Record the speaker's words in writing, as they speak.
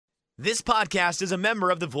This podcast is a member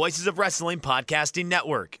of the Voices of Wrestling Podcasting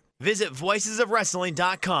Network. Visit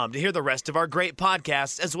voicesofwrestling.com to hear the rest of our great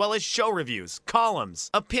podcasts, as well as show reviews, columns,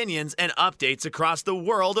 opinions, and updates across the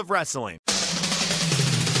world of wrestling.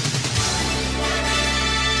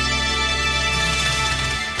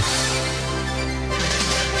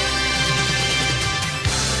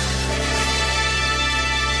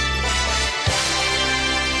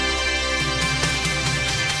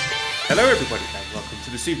 Hello everybody and welcome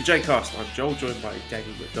to the Super J Cast. I'm Joel, joined by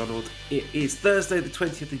Daniel McDonald. It is Thursday the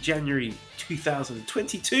 20th of January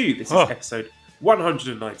 2022. This is episode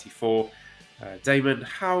 194. Damon,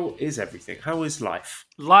 how is everything? How is life?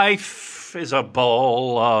 Life is a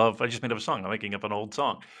bowl of... I just made up a song. I'm making up an old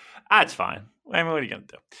song. That's fine. I mean, what are you going to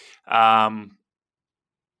do?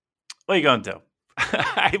 What are you going to do?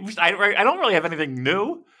 I don't really have anything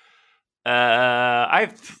new.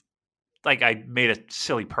 I made a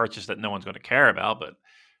silly purchase that no one's going to care about, but...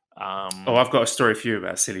 I've got a story for you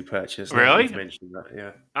about a silly purchase. Really? You've mentioned that,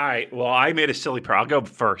 yeah. All right, well, I made a silly purchase. I'll go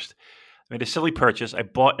first. I made a silly purchase. I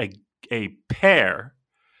bought a pair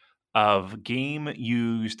of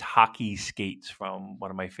game-used hockey skates from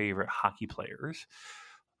one of my favorite hockey players.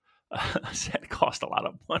 It cost a lot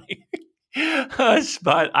of money.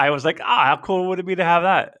 But I was like, how cool would it be to have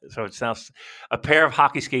that? So it sounds a pair of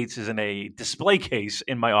hockey skates is in a display case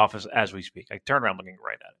in my office as we speak. I turn around looking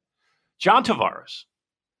right at it. John Tavares.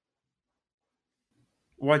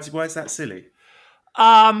 Why is that silly?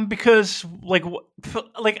 Because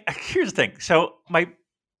here's the thing. So my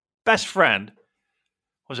best friend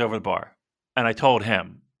was over the bar, and I told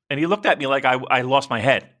him, and he looked at me like I lost my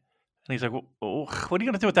head, and he's like, well, "What are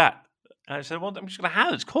you going to do with that?" And I said, well, I'm just going to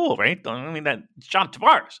have it. It's cool, right? I mean, that's John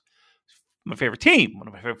Tavares, my favorite team, one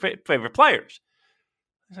of my favorite players.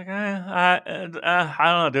 He's like, I don't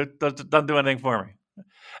know, dude. Doesn't do anything for me.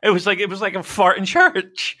 It was like a fart in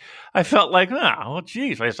church. I felt like,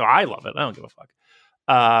 geez. So I love it. I don't give a fuck.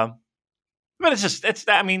 But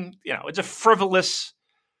it's a frivolous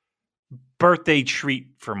birthday treat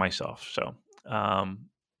for myself. So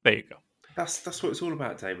there you go. That's what it's all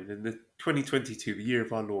about, David. In the 2022, the year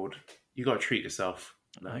of our Lord, you got to treat yourself.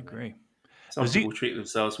 I agree. Some people treat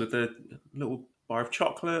themselves with a little bar of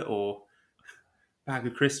chocolate or bag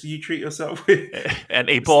of crisps. You treat yourself with an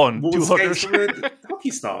 8-ball and 2 hookers. From a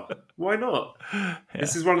hockey star. Why not? Yeah.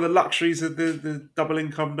 This is one of the luxuries of the double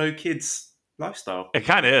income, no kids lifestyle. It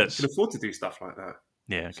kind of is. You can afford to do stuff like that.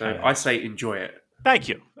 Yeah. So I say enjoy it. Thank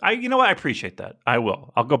you. You know what? I appreciate that. I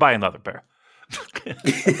will. I'll go buy another pair.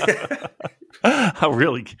 I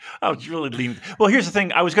was really leaning. Well, here's the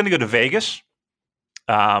thing. I was going to go to Vegas,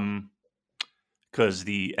 because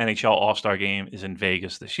the NHL All-Star Game is in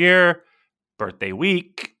Vegas this year, birthday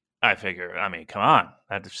week. I figure, come on,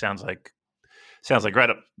 that sounds like right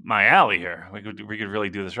up my alley here. We could really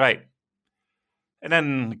do this right. And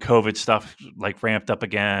then COVID stuff ramped up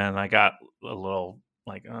again. I got a little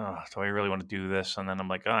do I really want to do this? And then I'm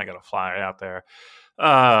like, I got to fly out there.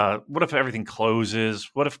 What if everything closes?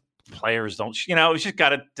 What if players don't? It's just got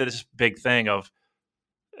to this big thing of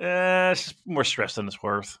it's just more stress than it's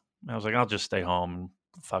worth. I was like, I'll just stay home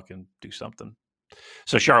and fucking do something.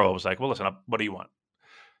 So Charlotte was like, well, listen, what do you want?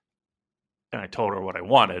 And I told her what I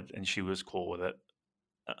wanted, and she was cool with it.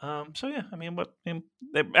 So yeah,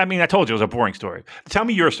 I told you it was a boring story. Tell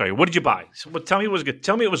me your story. What did you buy? Tell me it was good.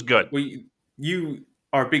 Tell me it was good. Well, you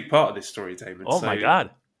are a big part of this story, David. Oh my God.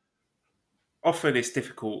 Often it's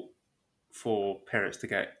difficult for parents to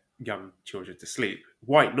get young children to sleep.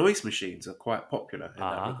 White noise machines are quite popular in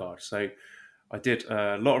that regard. So I did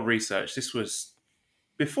a lot of research. This was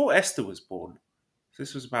before Esther was born. So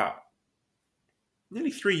this was about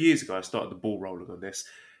nearly 3 years ago. I started the ball rolling on this,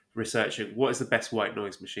 researching what is the best white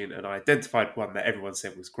noise machine. And I identified one that everyone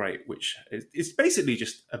said was great, which is basically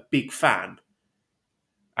just a big fan.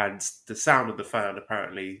 And the sound of the fan,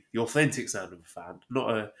 apparently, the authentic sound of a fan, not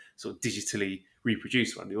a sort of digitally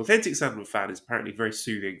reproduced one. The authentic sound of a fan is apparently very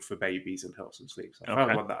soothing for babies and helps them sleep. So I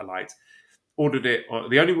found one that I liked. Ordered it.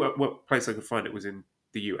 The only place I could find it was in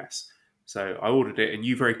the US. So I ordered it, and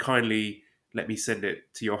you very kindly let me send it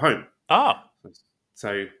to your home.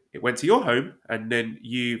 So it went to your home, and then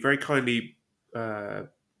you very kindly... so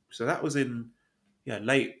that was in...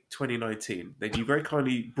 late 2019. Then you very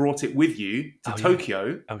kindly brought it with you to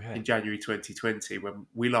Tokyo in January 2020 when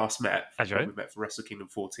we last met. That's right. We met for Wrestle Kingdom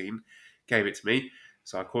 14. Gave it to me.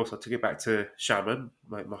 So, of course, I took it back to Xiamen,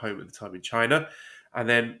 my home at the time in China. And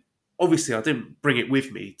then, obviously, I didn't bring it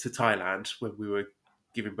with me to Thailand when we were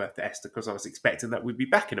giving birth to Esther because I was expecting that we'd be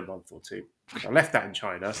back in a month or two. I left that in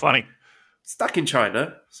China. Funny. Stuck in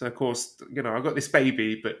China. So, of course, I got this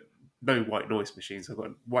baby, but no white noise machines. I've got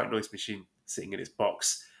a white noise machine sitting in its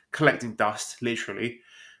box, collecting dust, literally.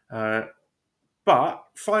 But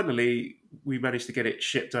finally, we managed to get it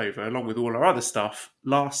shipped over, along with all our other stuff,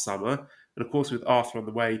 last summer. And of course, with Arthur on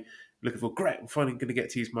the way, looking for, great, I'm finally going to get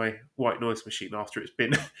to use my white noise machine after it's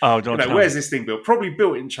been, where's this thing built? Probably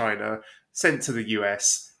built in China, sent to the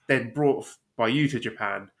US, then brought by you to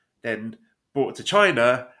Japan, then brought to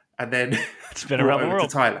China, and then it's been around the world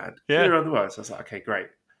to Thailand. Yeah. Been around the world. So I was like, okay, great.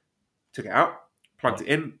 Took it out, plugged it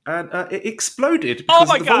in, and it exploded Oh because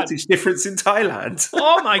my of the God. voltage difference in Thailand.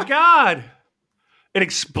 Oh my God. It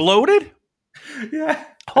exploded? Yeah.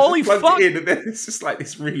 Holy plugged fuck. it in, and then it's just like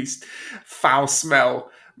this really foul smell.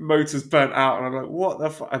 Motor's burnt out, and I'm like, what the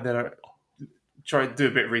fuck? And then I tried to do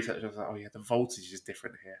a bit of research. I was like, oh yeah, the voltage is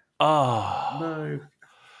different here. Oh. No.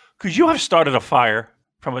 Could you have started a fire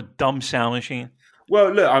from a dumb sound machine?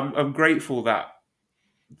 Well, look, I'm grateful that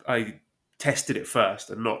I tested it first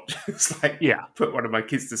and not just like put one of my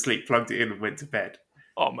kids to sleep, plugged it in, and went to bed.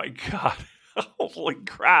 Oh my God. Holy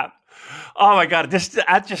crap. Oh my God.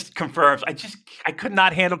 That just confirms. I could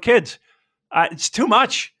not handle kids. It's too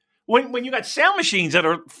much. When you got sound machines that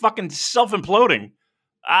are fucking self-imploding.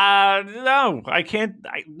 No, I can't.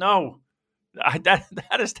 No.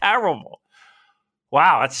 That is terrible.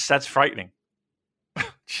 Wow, that's frightening.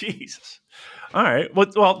 Jesus. All right.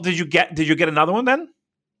 Well, did you get another one then?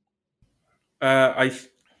 I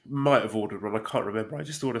might have ordered one. I can't remember. I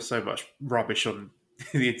just order so much rubbish on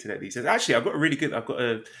the internet these days. Actually, I've got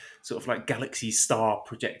a sort of like galaxy star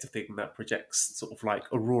projector thing that projects sort of like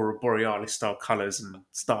aurora borealis style colours and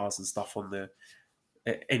stars and stuff on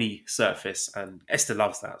any surface, and Esther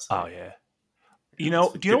loves that. So oh yeah. Do you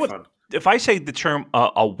know what? Fun. If I say the term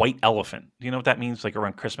a white elephant, do you know what that means? Like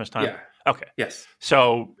around Christmas time? Yeah. Okay. Yes.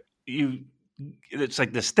 So it's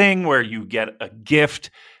like this thing where you get a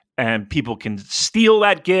gift and people can steal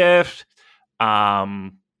that gift.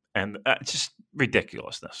 And it's just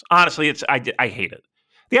ridiculousness. Honestly, I hate it.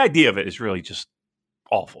 The idea of it is really just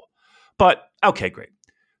awful. But okay, great.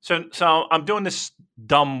 So I'm doing this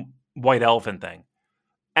dumb white elephant thing,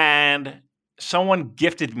 and someone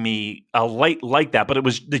gifted me a light like that, but it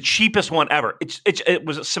was the cheapest one ever. It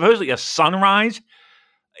was supposedly a sunrise.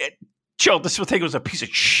 Joe, this thing was a piece of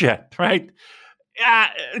shit, right?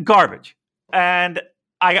 Garbage, and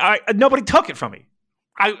I nobody took it from me.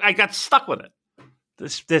 I got stuck with it.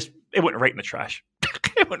 This it went right in the trash.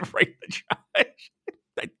 It went right in the trash.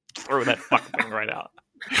 I threw that fucking thing right out.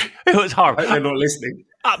 It was horrible. They're not listening.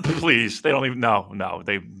 Please, they don't even know. No,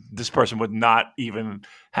 this person would not even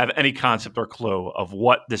have any concept or clue of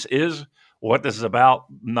what this is, what this is about.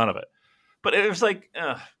 None of it. But it was like,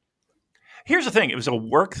 here's the thing. It was a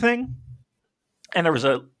work thing, and there was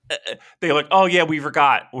they were like, oh yeah, we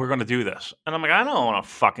forgot we're going to do this, and I'm like, I don't want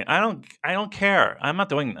to I don't care. I'm not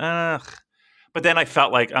doing. But then I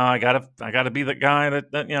felt like, I gotta be the guy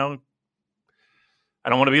that you know. I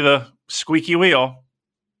don't want to be the squeaky wheel.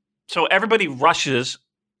 So everybody rushes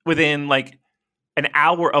within like an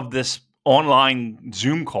hour of this online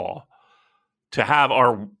Zoom call to have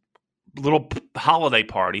our little holiday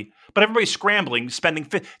party. But everybody's scrambling, spending.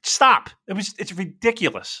 Stop! It's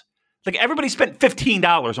ridiculous. Like everybody spent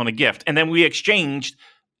 $15 on a gift, and then we exchanged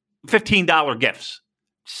 $15 gifts.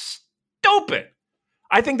 Stupid.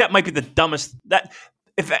 I think that might be the dumbest. That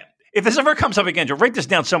if this ever comes up again, you'll write this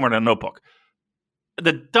down somewhere in a notebook.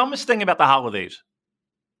 The dumbest thing about the holidays,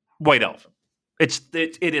 white elephant. It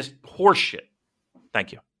is horseshit.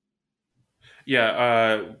 You.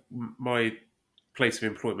 Yeah, my place of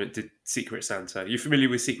employment did Secret Santa. Are you familiar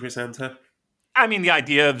with Secret Santa? I mean, the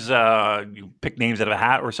idea is you pick names out of a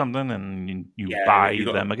hat or something, and you buy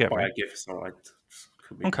them a gift. Buy a gift. So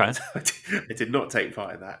okay. I did not take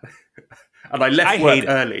part in that. And I left work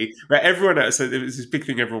early. But everyone else, so it was this big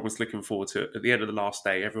thing everyone was looking forward to. At the end of the last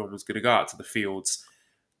day, everyone was going to go out to the fields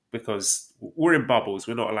because we're in bubbles.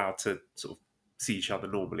 We're not allowed to sort of see each other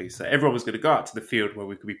normally. So everyone was going to go out to the field where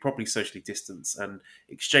we could be properly socially distanced and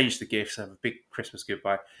exchange the gifts, have a big Christmas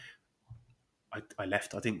goodbye. I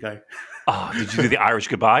left. I didn't go. Oh, did you do the Irish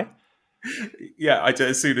goodbye? Yeah, I did.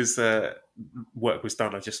 As soon as work was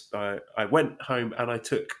done, I went home and I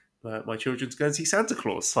took my children to go and see Santa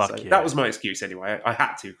Claus. That was my excuse anyway. I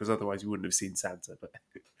had to, because otherwise you wouldn't have seen Santa. But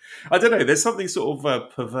I don't know. There's something sort of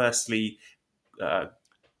perversely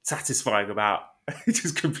satisfying about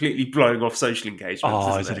just completely blowing off social engagement.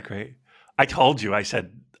 Oh, isn't it great? I told you. I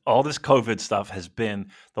said all this COVID stuff has been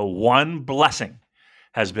the one blessing.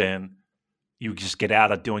 Has been you just get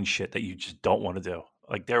out of doing shit that you just don't want to do.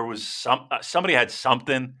 Like there was somebody had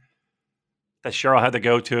something that Cheryl had to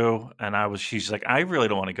go to, and she's like, I really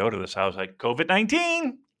don't want to go to this. I was like,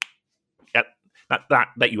 COVID-19. Not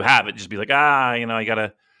that you have it, just be like, I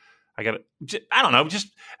I got to, I don't know,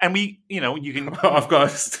 and we, you can. I've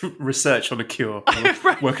got research on a cure.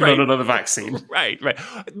 Working on another vaccine. Right.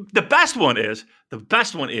 The best one is, and it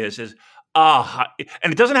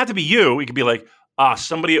doesn't have to be you. It could be like,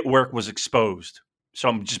 somebody at work was exposed. So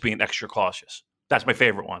I'm just being extra cautious. That's my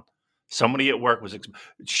favorite one. Somebody at work was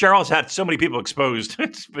Cheryl's had so many people exposed.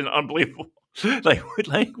 It's been unbelievable. Like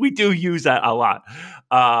we do use that a lot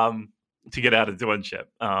to get out of doing shit.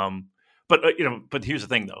 But here's the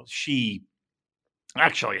thing though. She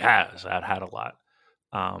actually has had a lot.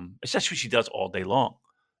 It's that's what she does all day long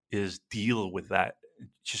is deal with that.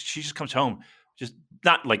 She just comes home, just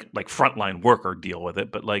not like frontline worker deal with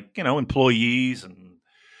it, but employees and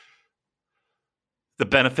the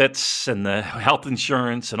benefits and the health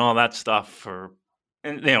insurance and all that stuff.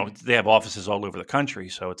 And they have offices all over the country,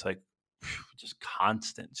 so it's like just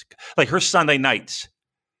constant. Like her Sunday nights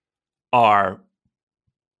are.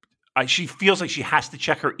 She feels like she has to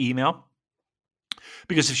check her email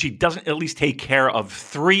because if she doesn't at least take care of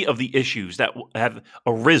 3 of the issues that have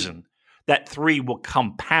arisen, that 3 will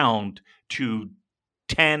compound to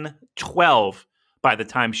 10, 12 by the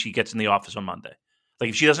time she gets in the office on Monday.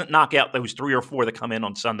 Like if she doesn't knock out those 3 or 4 that come in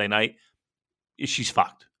on Sunday night, she's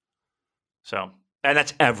fucked. So, and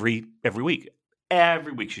that's every week.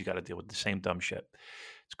 Every week she's got to deal with the same dumb shit.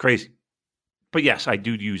 It's crazy. But yes, I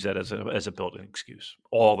do use that as a built-in excuse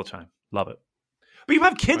all the time. Love it. But you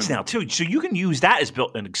have kids now too, so you can use that as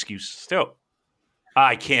built-in excuses too.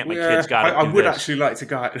 I can't. My kids got it. I would actually like to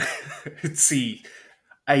go out and see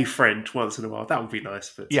a friend once in a while. That would be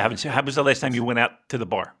nice. But yeah, how was the last time you went out to the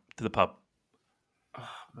bar, to the pub? Oh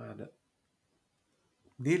man,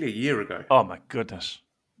 nearly a year ago. Oh my goodness,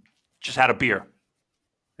 just had a beer.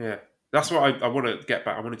 Yeah, that's what I want to get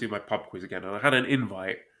back. I want to do my pub quiz again, and I had an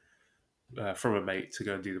invite from a mate to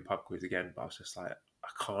go and do the pub quiz again, but I was just like,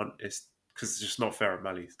 I can't. It's because it's just not fair on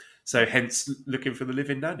Mally's. So hence looking for the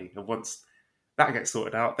live-in nanny. And once that gets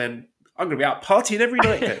sorted out, then I'm going to be out partying every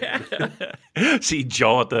night again. See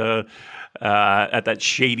Joe at that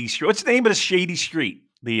shady street. What's the name of the shady street?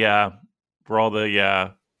 Where all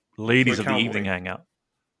the ladies of the evening hang out.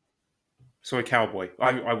 Soy Cowboy.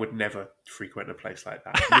 I would never frequent a place like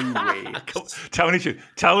that. No way. Tell me the truth.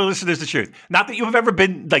 Tell the listeners the truth. Not that you've ever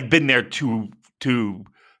been there to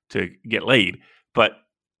get laid, but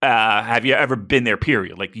have you ever been there?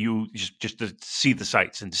 Period. Like you just to see the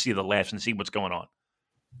sights and to see the laughs and see what's going on.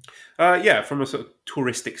 Yeah, from a sort of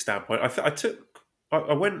touristic standpoint, I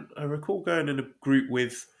recall going in a group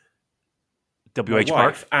with WH my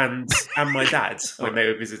wife and my dad when they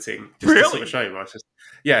were visiting. Just to sort of show him. I was just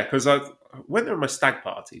because I went there on my stag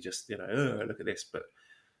party. Just look at this, but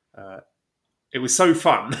it was so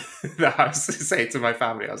fun that I was saying to my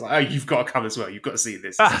family, I was like, "Oh, you've got to come as well. You've got to see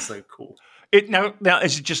this. This is so cool." Now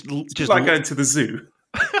is it just like going to the zoo?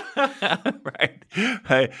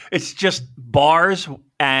 Right. It's just bars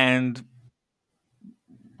and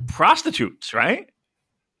prostitutes, right?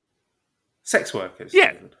 Sex workers.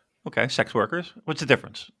 Yeah. Okay. Sex workers. What's the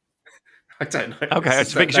difference? I don't know. Okay. I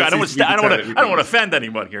don't want to offend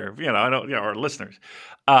anyone here. Our listeners.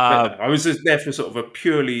 I was just there for sort of a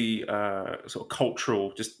purely sort of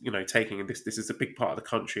cultural, just taking this. This is a big part of the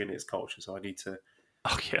country and its culture, so I need to.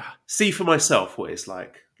 Oh yeah. See for myself what it's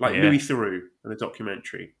like Louis Theroux in the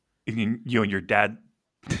documentary. You and your dad.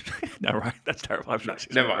 No, right? That's terrible. No,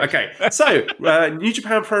 never mind. Okay, so New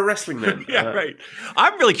Japan Pro Wrestling then. Yeah, right.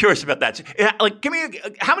 I'm really curious about that. Like, give me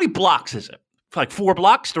how many blocks is it? Like 4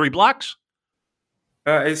 blocks, 3 blocks?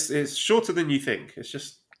 It's shorter than you think. It's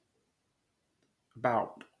just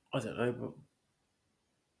about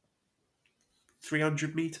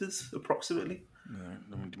 300 meters approximately.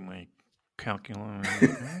 Let me do my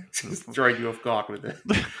calculator. Just throwing you off guard with the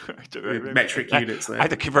metric units there. I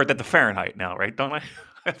have to convert that to Fahrenheit now, right? Don't I?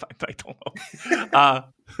 I don't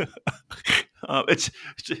know.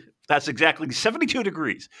 That's exactly 72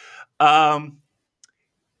 degrees. All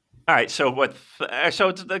right, so what? So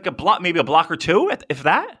it's like a block, maybe a block or 2, if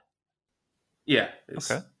that. Yeah.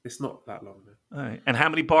 It's not that long though. All right, and how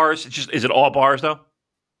many bars? Is it all bars though?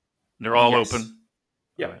 They're all open.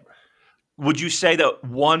 Yeah. Right. Would you say that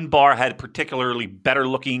one bar had particularly better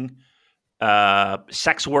looking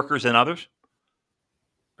sex workers than others?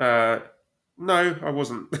 No, I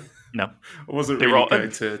wasn't. No, I wasn't really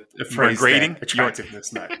going to appraise their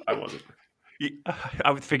attractiveness. No, I wasn't.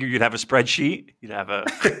 I would figure you'd have a spreadsheet. You'd have a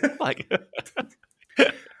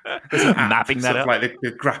mapping that up, like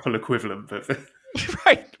the grapple equivalent, but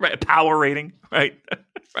right, a power rating, right.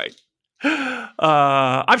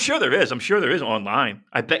 I'm sure there is. I'm sure there is online.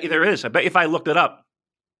 I bet you there is. I bet if I looked it up,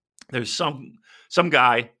 there's some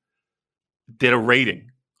guy did a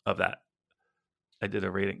rating of that. I did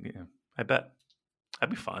a rating. Yeah, I bet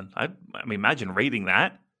that'd be fun. I mean, imagine rating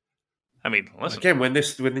that. I mean, listen. Again, when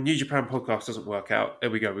the New Japan podcast doesn't work out,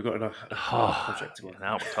 there we go. We've got another project to work.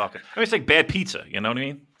 Now we're talking. I mean, it's like bad pizza. You know what I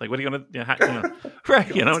mean? Like, what are you gonna?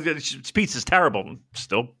 Right? You know, pizza's terrible.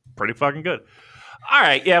 Still pretty fucking good. All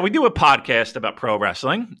right, yeah, we do a podcast about pro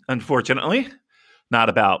wrestling. Unfortunately, not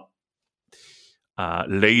about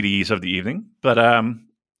ladies of the evening, but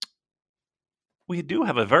we do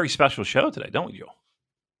have a very special show today, don't we, Joel?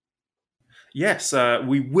 Yes,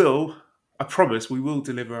 we will. I promise we will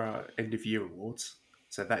deliver our end of year awards.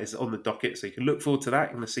 So that is on the docket. So you can look forward to that.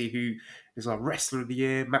 You're going to see who is our wrestler of the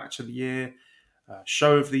year, match of the year,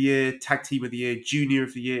 show of the year, tag team of the year, junior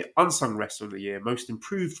of the year, unsung wrestler of the year, most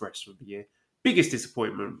improved wrestler of the year, biggest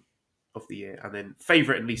disappointment of the year, and then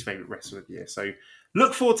favourite and least favourite wrestler of the year. So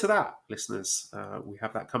look forward to that, listeners. We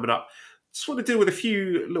have that coming up. Just want to deal with a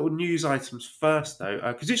few little news items first, though.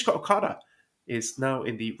 Kazuchika Okada is now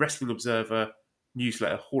in the Wrestling Observer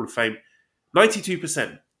newsletter Hall of Fame.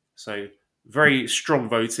 92%. So very strong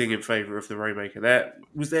voting in favour of the Rainmaker there.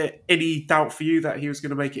 Was there any doubt for you that he was going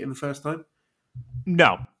to make it in the first time?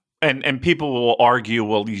 No. And people will argue,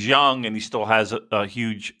 well, he's young and he still has a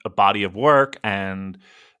huge body of work and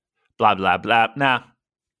blah, blah, blah. Nah,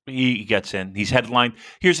 he gets in. He's headlined.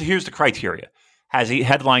 Here's the criteria. Has he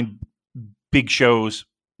headlined big shows,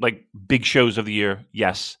 like big shows of the year?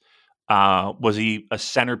 Yes. Was he a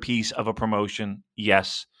centerpiece of a promotion?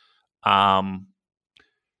 Yes.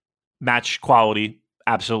 Match quality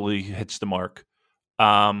absolutely hits the mark.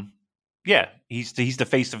 Yeah, he's the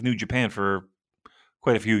face of New Japan for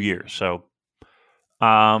quite a few years. So,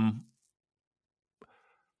 yeah,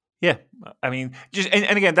 I mean, just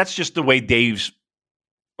and again, that's just the way Dave's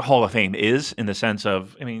Hall of Fame is, in the sense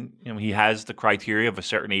of, I mean, you know, he has the criteria of a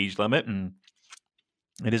certain age limit, and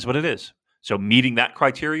it is what it is. So, meeting that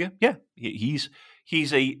criteria, yeah, he's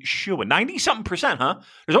a shoo-in. 90-something%, huh?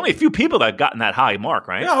 There's only a few people that have gotten that high mark,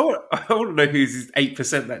 right? Yeah, I want to know who's his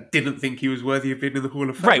 8% that didn't think he was worthy of being in the Hall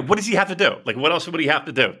of Fame. Right. What does he have to do? Like, what else would he have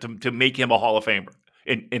to do to make him a Hall of Famer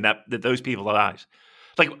in that those people's eyes?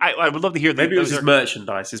 Like, I would love to hear that. Maybe it was his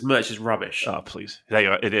merchandise. His merch is rubbish. Oh, please.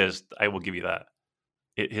 It is. I will give you that.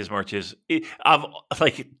 His merch is...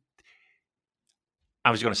 I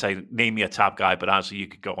was going to say, name me a top guy, but honestly, you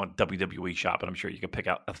could go on WWE Shop, and I'm sure you could pick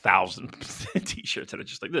out 1,000 T-shirts that are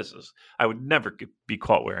just like, I would never be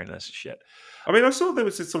caught wearing this shit. I mean, I saw there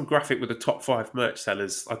was some graphic with the top 5 merch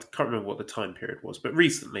sellers. I can't remember what the time period was, but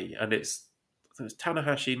recently, and it was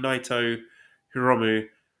Tanahashi, Naito, Hiromu,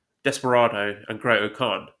 Desperado, and Great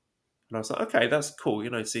Okan. And I was like, okay, that's cool,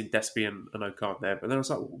 seeing Despy and Okan there. But then I was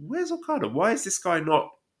like, where's Okada? Why is this guy not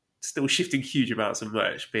still shifting huge amounts of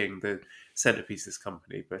merch, being the centerpiece of this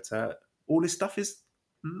company? But all his stuff is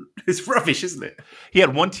rubbish, isn't it? He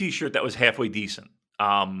had one T-shirt that was halfway decent,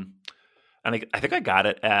 and I think I got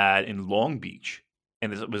it in Long Beach,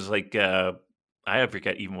 and it was like I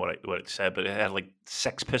forget even what it said, but it had like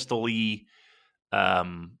Sex Pistol-y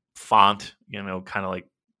font, kind of like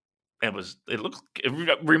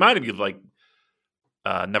it reminded me of like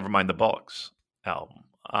Nevermind the Bollocks album.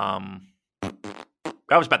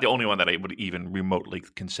 That was about the only one that I would even remotely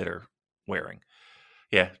consider wearing.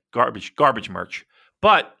 Yeah, garbage merch.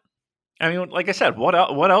 But I mean, like I said, what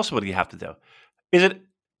else would he have to do? Is it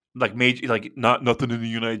like major, like nothing in the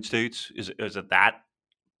United States? Is it that?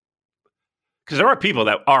 Because there are people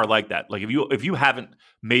that are like that. Like if you haven't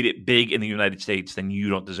made it big in the United States, then you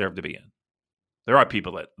don't deserve to be in. There are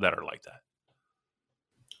people that are like that.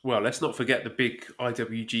 Well, let's not forget the big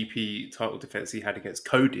IWGP title defense he had against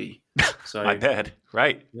Cody. So My bad.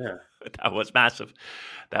 Right. Yeah. That was massive.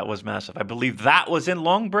 I believe that was in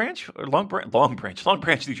Long Branch,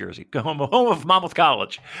 New Jersey, home of Monmouth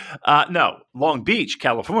College. No, Long Beach,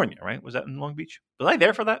 California, right? Was that in Long Beach? Was I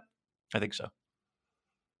there for that? I think so.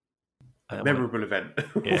 Memorable event.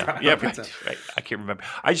 Yeah, right. I can't remember.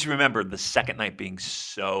 I just remember the second night being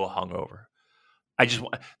so hungover.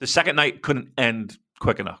 The second night couldn't end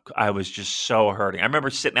quick enough. I was just so hurting. I remember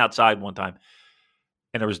sitting outside one time,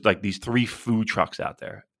 and there was like these 3 food trucks out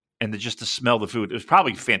there, and just to smell the food, it was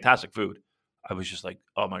probably fantastic food. I was just like,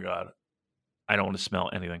 oh my God, I don't want to smell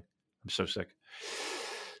anything. I'm so sick.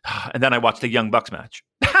 And then I watched the Young Bucks match.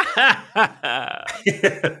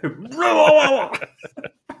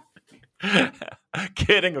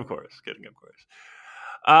 Kidding, of course.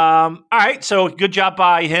 All right, so good job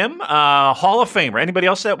by him. Hall of Famer. Anybody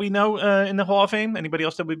else that we know in the Hall of Fame? Anybody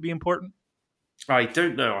else that would be important? I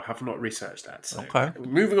don't know. I have not researched that. So. Okay.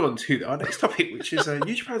 Moving on to our next topic, which is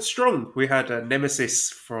New Japan Strong. We had a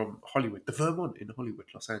Nemesis from Hollywood, the Vermont in Hollywood,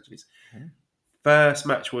 Los Angeles. Mm-hmm. First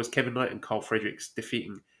match was Kevin Knight and Carl Fredericks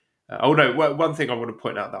defeating one thing I want to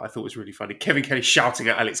point out that I thought was really funny: Kevin Kelly shouting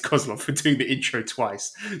at Alex Kozlov for doing the intro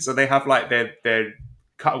twice. So they have like their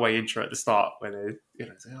cutaway intro at the start where they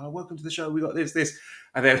say, "Oh, welcome to the show. We got this,"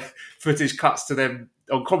 and then footage cuts to them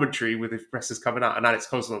on commentary with the wrestlers coming out, and Alex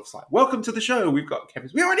Kozlov's like, "Welcome to the show. We've got Kevin.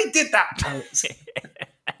 We already did that."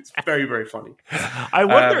 It's very, very funny. I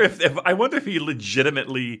wonder if he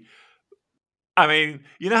legitimately. I mean,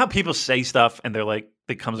 you know how people say stuff and they're like,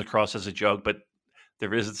 it comes across as a joke, but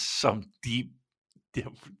there is some deep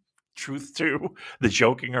truth to the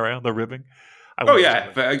joking around, the ribbing. But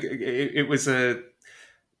it was an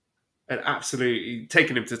absolute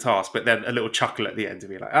taking him to task, but then a little chuckle at the end to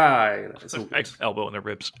be like, it's all good. Elbow in the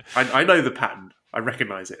ribs. I know the pattern. I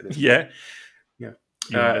recognise it. Yeah.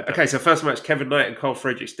 Okay, so first match, Kevin Knight and Cole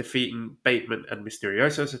Fredericks defeating Bateman and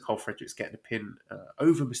Mysterioso. So Cole Fredericks getting a pin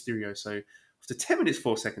over Mysterioso after 10 minutes,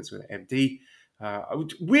 4 seconds with an MD.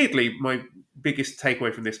 Weirdly, my biggest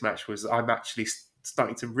takeaway from this match was I'm actually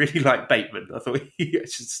starting to really like Bateman. I thought he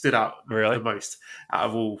actually stood out the most out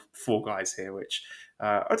of all 4 guys here, which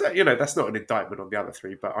I don't, that's not an indictment on the other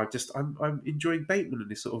 3, but I'm enjoying Bateman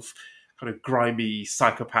and this sort of kind of grimy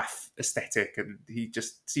psychopath aesthetic, and he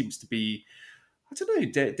just seems to be, I don't know,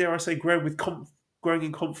 dare I say, growing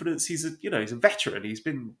in confidence. He's a veteran. He's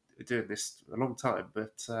been doing this a long time,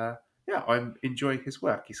 but I'm enjoying his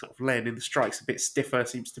work. He's sort of laying in the strikes a bit stiffer,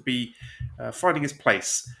 seems to be finding his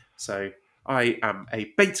place. So I am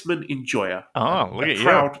a Bateman enjoyer. Oh, look at you.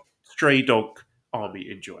 Proud stray dog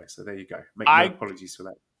army enjoyer. So there you go. Make no apologies for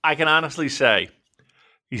that. I can honestly say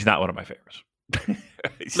he's not one of my favorites.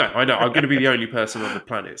 No, I know. I'm going to be the only person on the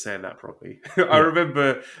planet saying that probably. I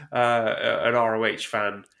remember an ROH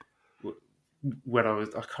fan when I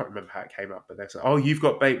can't remember how it came up, but they said, "Oh, you've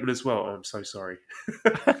got Bateman as well." Oh, I'm so sorry.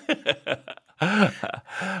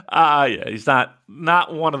 He's not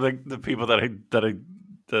one of the people that I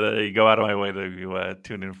go out of my way to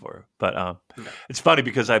tune in for. But it's funny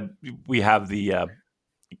because we have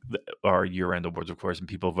our year-end awards, of course, and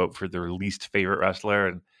people vote for their least favorite wrestler,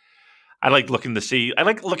 and I like looking at the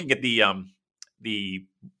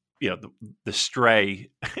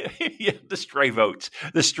stray the stray votes,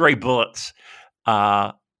 the stray bullets.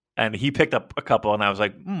 And he picked up a couple, and I was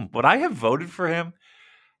like, would I have voted for him?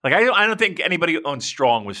 Like, I don't think anybody on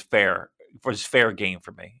Strong was fair game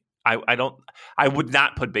for me. I would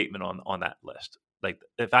not put Bateman on that list. Like,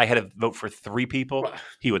 if I had to vote for 3 people,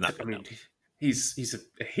 he would not be. He's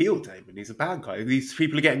a heel, Damon. He's a bad guy. These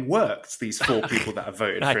people are getting worked. These 4 people that have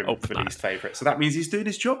voted for him for least favourite. So that means he's doing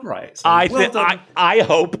his job right. So I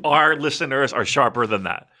hope our listeners are sharper than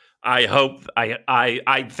that. I hope.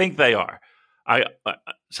 I think they are.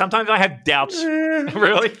 Sometimes I have doubts.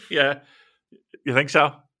 Really? Yeah. You think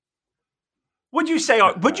so? Would you say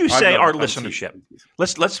our listenership?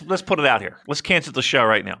 Let's put it out here. Let's cancel the show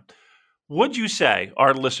right now. Would you say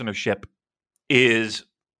our listenership is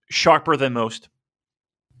sharper than most?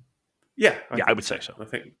 Yeah, I would say so. I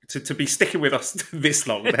think to be sticking with us this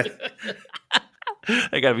long, then.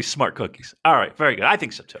 They got to be smart cookies. All right, very good. I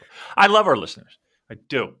think so too. I love our listeners. I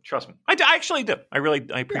do. Trust me. I actually do. I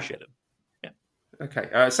appreciate it. Yeah.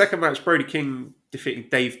 Okay. Second match: Brody King defeating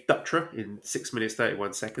Dave Dutra in 6 minutes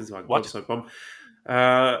 31 seconds. What? So bomb.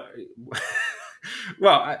 Well,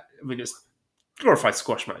 I mean, it's glorified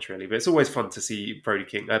squash match, really, but it's always fun to see Brody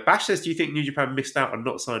King. Bash says, do you think New Japan missed out on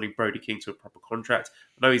not signing Brody King to a proper contract?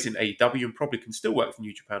 I know he's in AEW and probably can still work for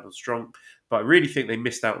New Japan on Strong, but I really think they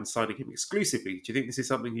missed out on signing him exclusively. Do you think this is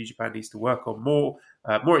something New Japan needs to work on more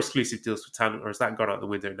exclusive deals for talent, or has that gone out the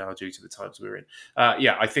window now due to the times we're in?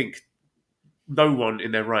 I think no one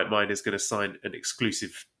in their right mind is going to sign an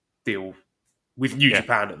exclusive deal with New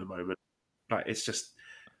Japan at the moment. Like, it's just,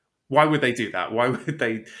 why would they do that? Why would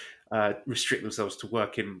they restrict themselves to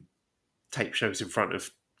working tape shows in front of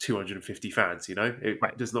 250 fans? It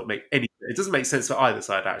does not make any. It doesn't make sense for either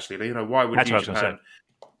side, actually. Why would New Japan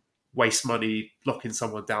waste money locking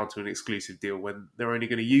someone down to an exclusive deal when they're only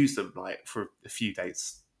going to use them for a few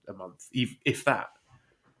days a month, if that?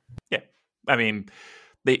 Yeah, I mean,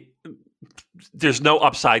 there's no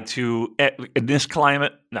upside to in this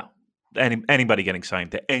climate. No, anybody getting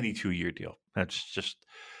signed to any 2-year deal. That's just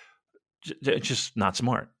not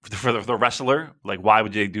smart for the wrestler. Like, why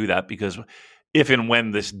would they do that? Because if and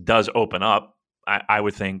when this does open up, I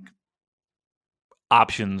would think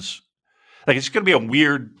options, like, it's going to be a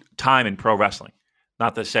weird time in pro wrestling.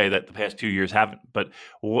 Not to say that the past 2 years haven't, but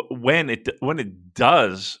when it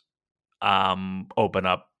does open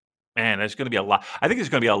up, man, there's going to be a lot. I think there's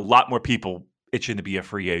going to be a lot more people itching to be a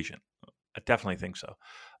free agent. I definitely think so.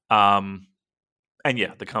 And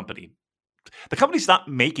yeah, the company's not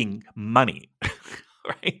making money.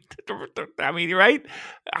 right? I mean, right?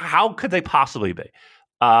 How could they possibly be?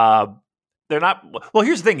 They're not. Well,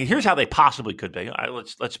 here's the thing. Here's how they possibly could be.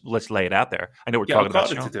 Let's lay it out there. I know we're talking about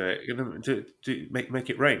to do it. To make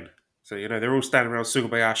it rain. So they're all standing around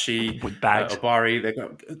Sugabayashi with bags. Obari. They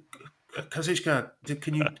go, Kazuchika,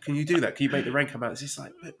 can you do that? Can you make the rain come out? It's just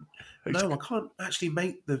like, no, I can't actually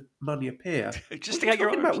make the money appear. Just to get your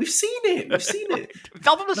about? We've seen it.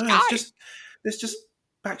 Fell from the sky. There's just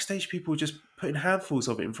backstage people just putting handfuls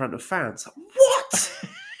of it in front of fans. Like, what?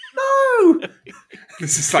 No.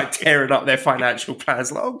 This is like tearing up their financial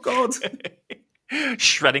plans. Like, oh God.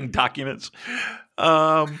 Shredding documents.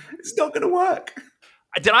 It's not going to work.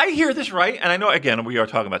 Did I hear this right? And I know, again, we are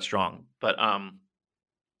talking about Strong, but I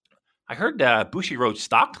heard Bushiroad's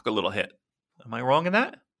stock took a little hit. Am I wrong in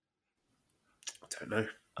that? I don't know.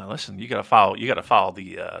 Listen, you got to follow. You got to follow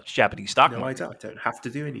the Japanese stock market. I don't have to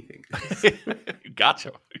do anything. You got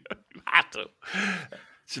to. You have to.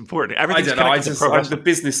 It's important. I don't know. The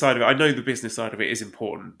business side of it. I know the business side of it is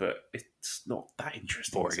important, but it's not that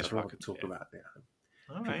interesting. I'd rather talk about it.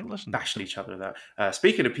 All right, listen. Bashing each other and that.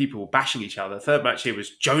 Speaking of people bashing each other, the third match here was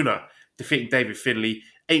Jonah defeating David Finlay,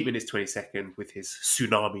 8 minutes 22 with his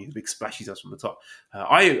tsunami, the big splash he does from the top.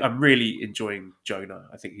 I am really enjoying Jonah.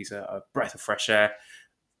 I think he's a breath of fresh air.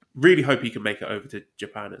 Really hope he can make it over to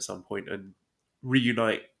Japan at some point and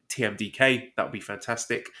reunite TMDK. That would be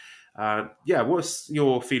fantastic. What's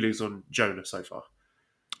your feelings on Jonah so far?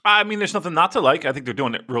 I mean, there's nothing not to like. I think they're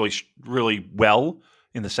doing it really, really well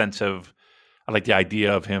in the sense of, I like the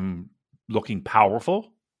idea of him looking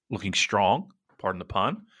powerful, looking strong, pardon the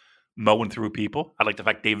pun, mowing through people. I like the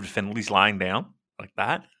fact David Finlay's lying down like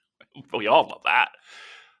that. We all love that.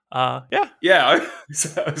 Yeah.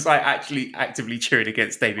 I was like actually actively cheering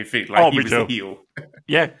against David Finlay. Like he was the heel.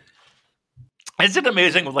 Yeah. Isn't it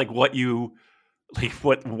amazing what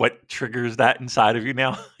triggers that inside of you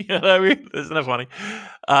now? You know what I mean? Isn't that funny?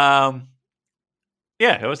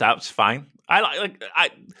 It was fine.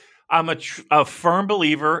 I'm a firm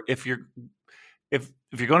believer if you're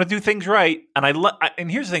going to do things right,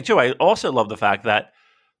 and here's the thing too. I also love the fact that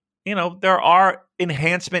there are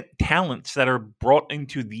enhancement talents that are brought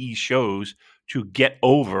into these shows to get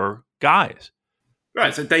over guys.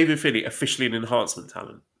 Right. So David Finlay officially an enhancement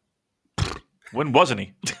talent. When wasn't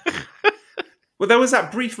he? Well, there was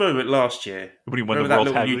that brief moment last year. When he won Remember that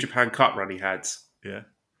little New Japan Cup run he had? Yeah.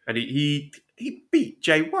 And he beat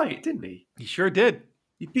Jay White, didn't he? He sure did.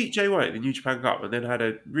 He beat Jay White in the New Japan Cup and then had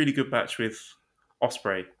a really good match with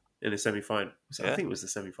Ospreay in the semi-final. I think it was the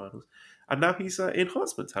semi-finals. And now he's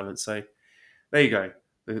enhancement talent. So there you go.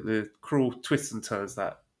 The cruel twists and turns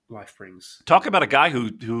that life brings. Talk about a guy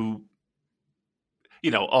who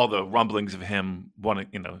all the rumblings of him wanting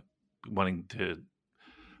to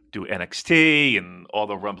do NXT and all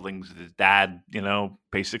the rumblings of his dad,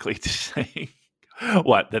 basically to say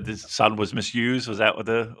that his son was misused. Was that what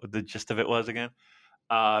the gist of it was again?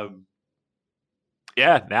 Now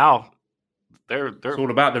they're it's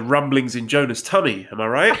all about the rumblings in Jonah's tummy. Am I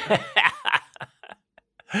right?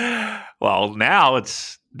 Well, now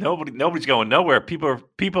it's nobody's going nowhere.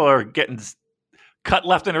 People are getting cut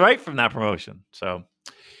left and right from that promotion. So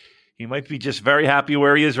he might be just very happy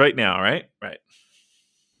where he is right now. Right.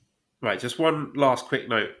 Right. Just one last quick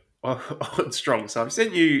note on Strong. So I've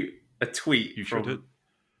sent you a tweet from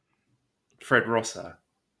Fred Rosser,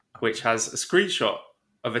 which has a screenshot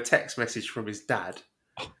of a text message from his dad.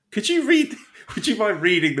 Would you mind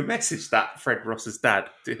reading the message that Fred Rosser's dad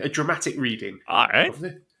did? A dramatic reading. All right.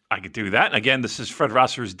 I could do that. Again, this is Fred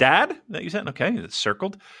Rosser's dad that you sent. Okay, it's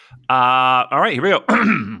circled. All right, here we go.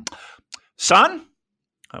 Son,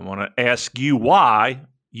 I want to ask you why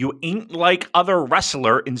you ain't like other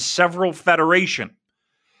wrestler in several federation.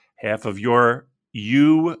 Half of your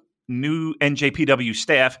new NJPW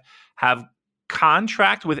staff have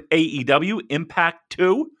contract with AEW, Impact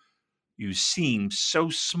 2. You seem so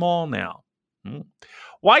small now.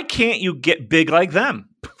 Why can't you get big like them?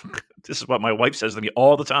 This is what my wife says to me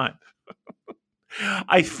all the time.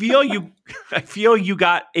 I feel you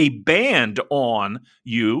got a band on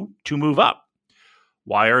you to move up.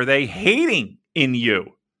 Why are they hating in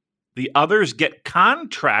you? The others get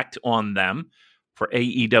contract on them for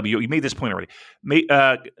AEW. You made this point already.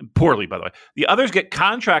 Poorly, by the way. The others get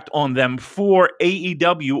contract on them for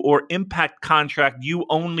AEW or Impact contract. You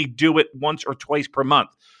only do it once or twice per month.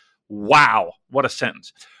 Wow. What a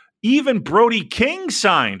sentence. Even Brody King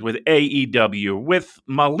signed with AEW with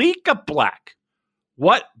Malika Black.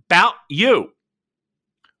 What about you?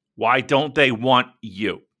 Why don't they want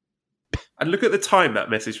you? And look at the time that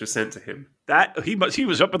message was sent to him. That he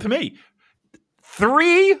was up with me.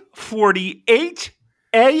 3:48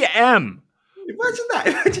 a.m. Imagine that.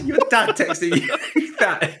 Imagine your dad texting you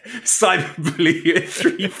that cyberbully at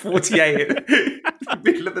 3:48 in the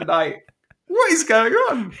middle of the night. What is going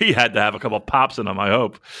on? He had to have a couple of pops in him, I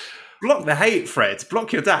hope. Block the hate, Fred.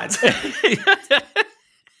 Block your dad.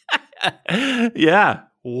 Yeah.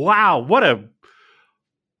 Wow. What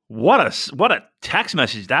a text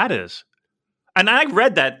message that is. And I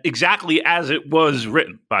read that exactly as it was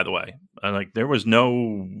written, by the way. And like there was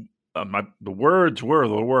no the words were.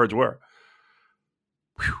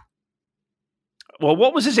 Whew. Well,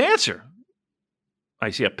 what was his answer?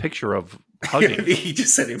 I see a picture of hugging. He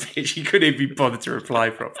just sent a picture. He couldn't even be bothered to reply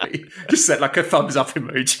properly. Just sent like a thumbs up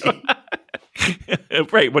emoji.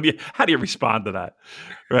 Right. How do you respond to that?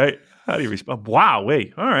 Right? How do you respond? Wow.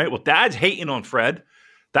 Wait. All right. Well, Dad's hating on Fred.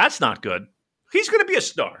 That's not good. He's going to be a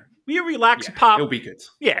star. You relax, Pop. He'll be good.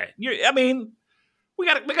 Yeah. I mean, we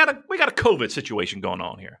got a COVID situation going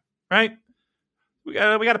on here, right? We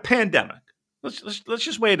got a pandemic. Let's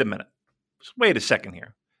just wait a minute. Just wait a second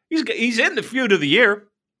here. He's in the feud of the year.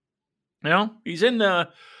 You know, he's in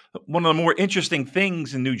one of the more interesting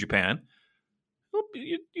things in New Japan.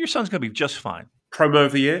 Your son's going to be just fine. Promo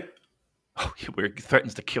of the year. Oh, where he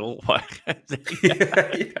threatens to kill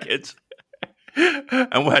kids.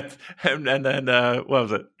 And then what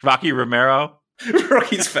was it? Rocky Romero.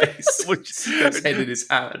 Rocky's face. His head in his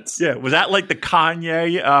hands. Yeah. Was that like the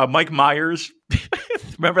Kanye, Mike Myers?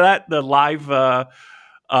 Remember that? The live I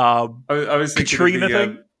was thinking Katrina of the,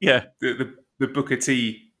 thing? Yeah. The Booker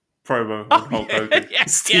T promo on Hulk Hogan. Yeah,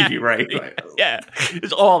 Stevie Ray. Yeah.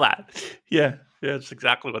 It's all that. Yeah. Yeah, that's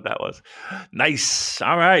exactly what that was. Nice.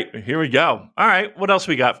 All right. Here we go. All right. What else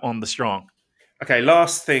we got on the Strong? Okay,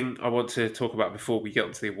 last thing I want to talk about before we get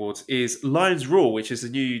onto the awards is Lions Roar, which is a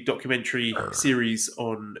new documentary series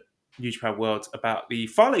on New Japan World about the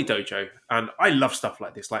Fale Dojo. And I love stuff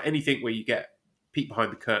like this, like anything where you get peek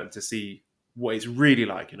behind the curtain to see what it's really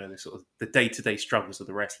like, you know, the sort of the day-to-day struggles of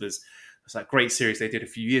the wrestlers. It's that great series they did a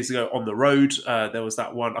few years ago, On the Road. There was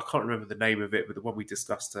that one, I can't remember the name of it, but the one we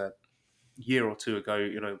discussed a year or two ago,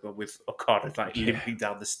 you know, with Okada like limping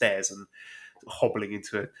down the stairs and hobbling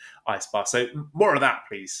into an ice bar. So more of that,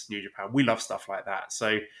 please, New Japan. We love stuff like that.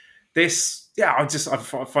 So this, I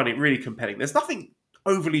find it really compelling. There's nothing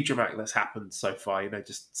overly dramatic that's happened so far, you know,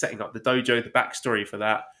 just setting up the dojo, the backstory for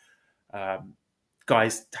that.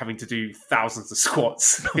 Guys having to do thousands of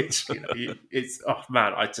squats, which, you know, it's, oh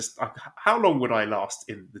man, how long would I last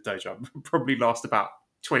in the dojo? I'd probably last about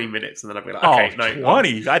 20 minutes, and then I'd be like, okay, no.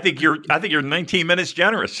 20. I think you're 19 minutes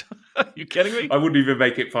generous. Are you kidding me? I wouldn't even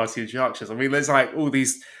make it past the instructions. I mean, there's like all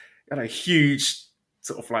these, you know, huge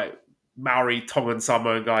sort of like Maori, Tongan,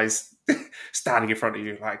 Samoan guys standing in front of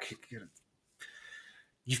you, like, you know,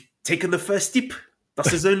 you've taken the first step.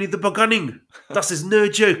 Das is only the beginning. Das is no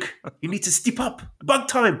joke. You need to step up. Bug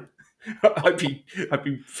time. I'd be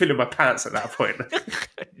filling my pants at that point.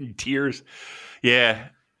 Tears. Yeah.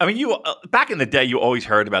 I mean, you back in the day, you always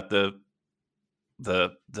heard about the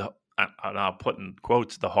I'll put in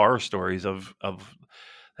quotes, the horror stories of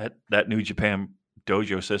that New Japan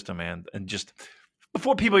dojo system, man. And just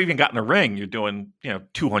before people even got in the ring, you're doing, you know,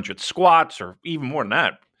 200 squats or even more than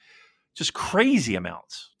that. Just crazy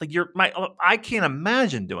amounts. Like I can't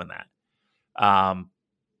imagine doing that.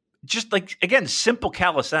 Just like, again, simple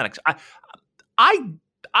calisthenics.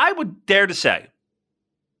 I would dare to say,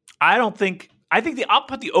 I think I'll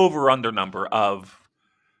put the over-under number of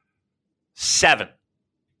 7.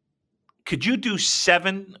 Could you do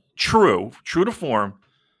 7 true to form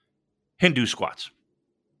Hindu squats?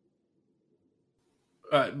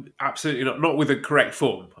 Absolutely not. Not with a correct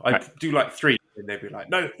form. I do like 3, and they'd be like,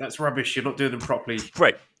 "No, that's rubbish. You're not doing them properly."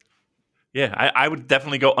 Right. Yeah, I would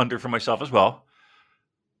definitely go under for myself as well.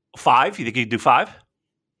 5. You think you could do 5?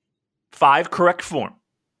 5 correct form.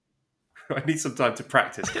 I need some time to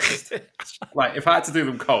practice. Like, if I had to do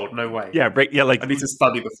them cold, no way. Yeah, right. Yeah, like I need to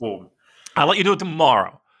study the form. I'll let you do it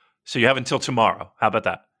tomorrow. So you have until tomorrow. How about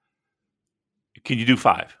that? Can you do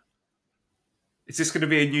 5? Is this going to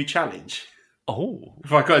be a new challenge? Oh,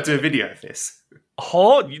 if I got to do a video of this.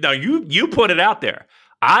 Oh, no, you put it out there.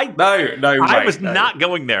 No, I was not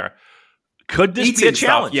going there. Could this be a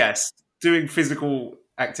challenge? Stuff, yes. Doing physical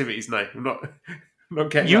activities, no. I'm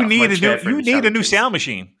not getting. You need a new sound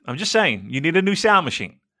machine. I'm just saying, you need a new sound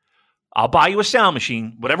machine. I'll buy you a sound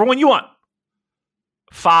machine, whatever one you want.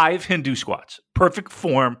 5 Hindu squats, perfect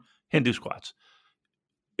form Hindu squats.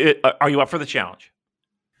 Are you up for the challenge?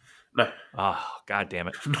 No. Oh, God damn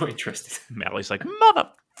it. I'm not interested. Mally's like,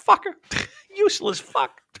 motherfucker, useless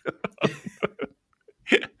fuck.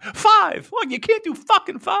 5. What, you can't do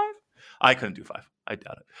fucking 5? I couldn't do 5. I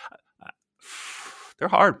doubt it. They're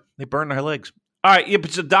hard. They burn their legs. All right, yeah,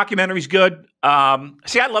 but the documentary's good.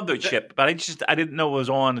 See, I love those shit, but I didn't know it was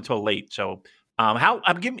on until late. So,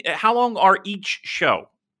 how long are each show?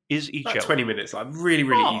 Is each About show 20 minutes, like really,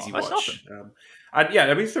 really easy that's watch. And yeah,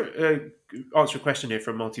 I mean, answer a question here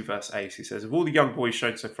from Multiverse Ace. He says, of all the young boys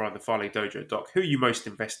shown so far in the Fale Dojo doc, who are you most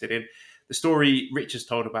invested in? The story Rich has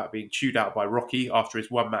told about being chewed out by Rocky after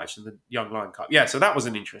his one match in the Young Lion Cup. Yeah, so that was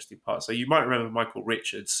an interesting part. So you might remember Michael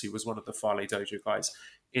Richards, who was one of the Fale Dojo guys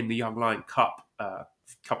in the Young Lion Cup a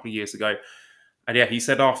couple of years ago. And yeah, he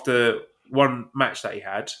said after one match that he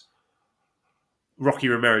had, Rocky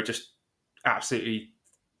Romero just absolutely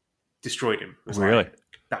destroyed him. It was really?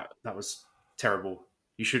 That was terrible.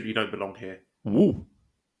 You don't belong here. Ooh.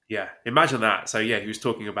 Yeah, imagine that. So yeah, he was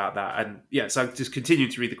talking about that, and yeah, so just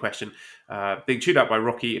continuing to read the question. Being chewed out by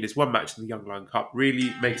Rocky in his one match in the Young Lion Cup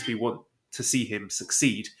really makes me want to see him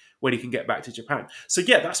succeed when he can get back to Japan. So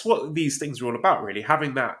yeah, that's what these things are all about, really.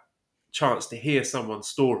 Having that chance to hear someone's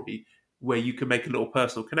story where you can make a little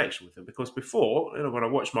personal connection with them. Because before, when I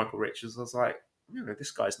watched Michael Richards, I was like,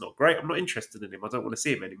 this guy's not great. I'm not interested in him. I don't want to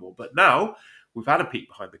see him anymore. But now we've had a peek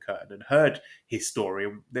behind the curtain and heard his story.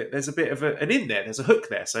 And there's a bit of an in there. There's a hook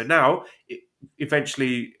there. So now,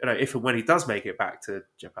 eventually, if and when he does make it back to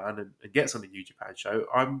Japan and gets on the New Japan show,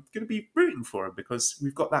 I'm going to be rooting for him because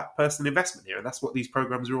we've got that personal investment here. And that's what these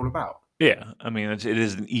programs are all about. Yeah, I mean, it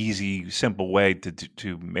is an easy, simple way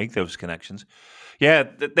to make those connections. Yeah,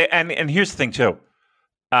 and here's the thing too.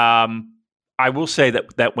 I will say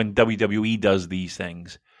that when WWE does these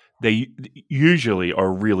things, they usually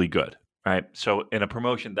are really good, right? So in a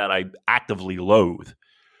promotion that I actively loathe,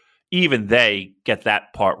 even they get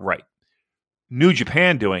that part right. New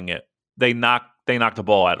Japan doing it, they knock the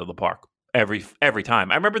ball out of the park every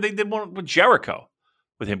time. I remember they did one with Jericho,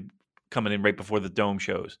 with him coming in right before the Dome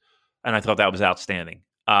shows, and I thought that was outstanding.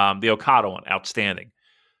 The Okada one, outstanding.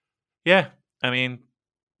 Yeah, I mean,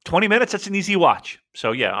 20 minutes, that's an easy watch.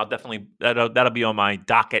 So yeah, I'll definitely that'll be on my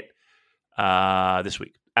docket this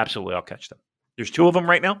week. Absolutely, I'll catch them. There's 2 of them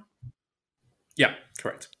right now. Yeah,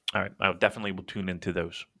 correct. All right, I definitely will tune into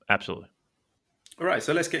those. Absolutely. All right,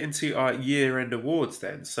 so let's get into our year-end awards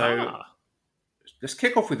then. So let's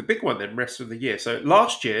kick off with the big one then, Wrestler of the Year. So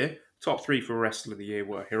last year, top 3 for Wrestler of the Year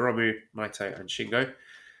were Hiromu, Naito, and Shingo.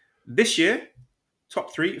 This year,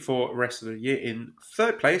 top 3 for Wrestler of the Year. In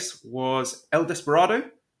third place was El Desperado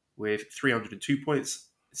with 302 points.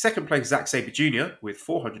 Second place, Zack Sabre Jr. with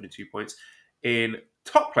 402 points. In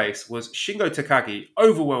top place was Shingo Takagi,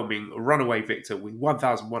 overwhelming runaway victor with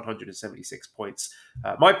 1,176 points.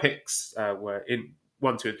 My picks were in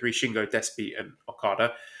 1, 2, and 3, Shingo, Despy, and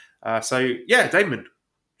Okada. So yeah, Damon,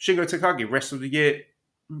 Shingo Takagi, Wrestler of the Year,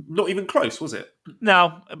 not even close, was it?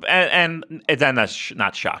 No, and then that's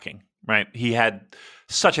not shocking, right? He had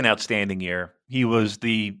such an outstanding year. He was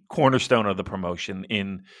the cornerstone of the promotion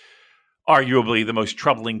in arguably the most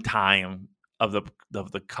troubling time of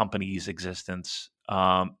the company's existence.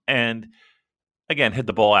 And again, hit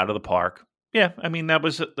the ball out of the park. Yeah, I mean that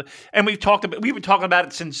was, and we've been talking about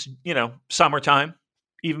it since summertime.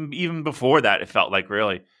 Even before that, it felt like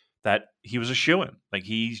really that he was a shoo-in. Like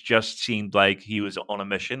he just seemed like he was on a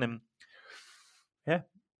mission, and yeah,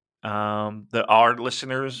 our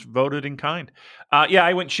listeners voted in kind.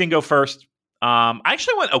 I went Shingo first. I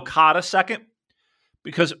actually went Okada second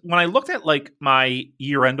because when I looked at like my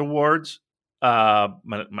year-end awards, my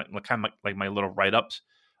little write-ups,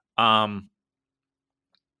 like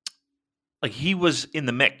he was in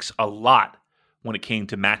the mix a lot when it came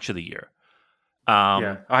to match of the year.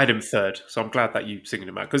 I had him third, so I'm glad that you singled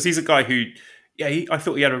him out because he's a guy who, I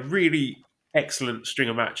thought he had a really excellent string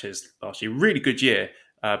of matches last year, really good year.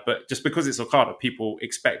 But just because it's Okada, people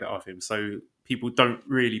expect that of him, so people don't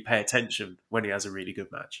really pay attention when he has a really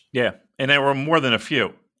good match. Yeah, and there were more than a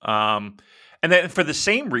few. And then for the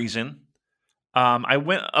same reason, I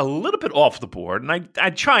went a little bit off the board, and I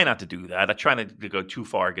try not to do that. I try not to go too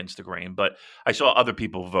far against the grain, but I saw other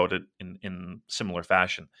people voted in similar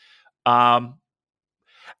fashion.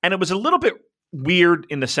 And it was a little bit weird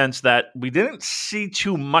in the sense that we didn't see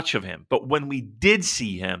too much of him, but when we did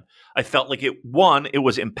see him, I felt like it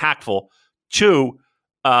was impactful. 2,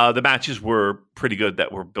 the matches were pretty good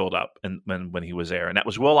that were built up and when he was there, and that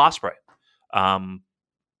was Will Ospreay.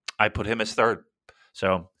 I put him as third.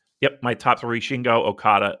 So, yep, my top 3, Shingo,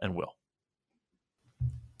 Okada, and Will.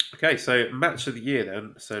 Okay, so match of the year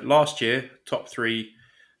then. So last year, top 3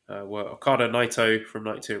 were Okada, Naito from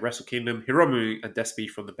Night 2 at Wrestle Kingdom, Hiromu and Despy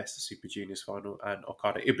from the Best of Super Juniors final, and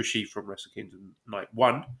Okada Ibushi from Wrestle Kingdom Night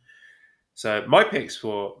 1. So my picks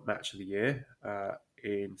for match of the year,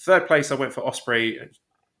 in third place I went for Ospreay.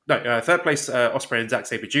 third place, Ospreay and Zack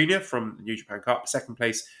Sabre Jr. from New Japan Cup. Second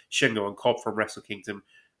place, Shingo and Cobb from Wrestle Kingdom.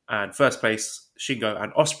 And first place, Shingo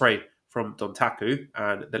and Ospreay from Dontaku.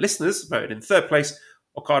 And the listeners voted in third place,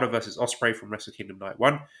 Okada versus Ospreay from Wrestle Kingdom Night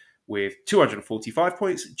 1 with 245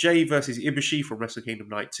 points. Jay versus Ibushi from Wrestle Kingdom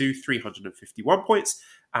Night 2, 351 points.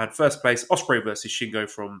 And first place, Ospreay versus Shingo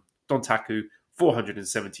from Dontaku,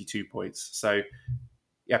 472 points. So,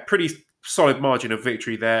 yeah, pretty solid margin of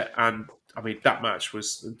victory there. And I mean, that match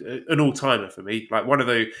was an all-timer for me. Like one of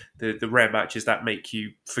the rare matches that make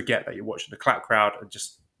you forget that you're watching the clap crowd, and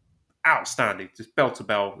just outstanding, just bell to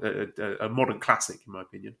bell, a modern classic in my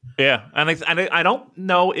opinion. Yeah, and I don't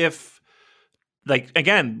know if, like,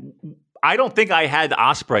 again, I don't think I had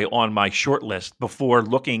Ospreay on my short list before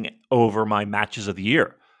looking over my matches of the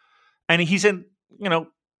year, and he's in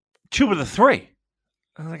 2 of the 3.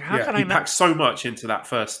 I was like, how can I not? He packed so much into that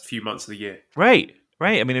first few months of the year. Right.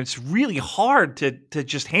 I mean, it's really hard to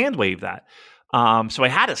just hand wave that. So I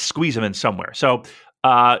had to squeeze him in somewhere. So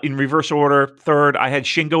in reverse order, third, I had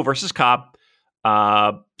Shingo versus Cobb.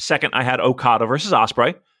 Second, I had Okada versus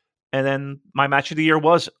Ospreay. And then my match of the year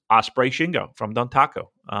was Ospreay Shingo from Dontaku.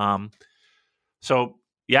 So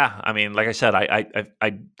yeah, I mean, like I said,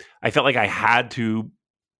 I felt like I had to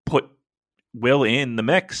put Will in the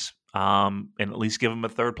mix and at least give him a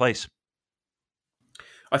third place.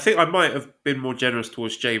 I think I might have been more generous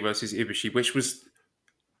towards Jay versus Ibushi, which was,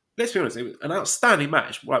 let's be honest, it was an outstanding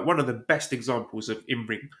match. Like one of the best examples of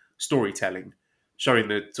in-ring storytelling, showing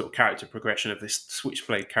the sort of character progression of this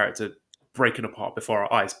switchblade character breaking apart before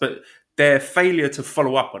our eyes. But their failure to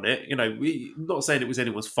follow up on it, not saying it was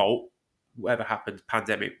anyone's fault, whatever happened,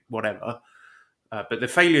 pandemic, whatever. But the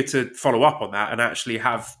failure to follow up on that and actually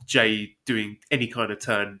have Jay doing any kind of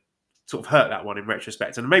turn sort of hurt that one in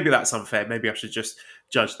retrospect. And maybe that's unfair. Maybe I should just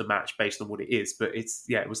judge the match based on what it is. But it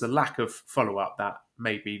was the lack of follow-up that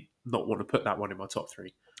made me not want to put that one in my top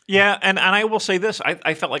 3. Yeah, and I will say this.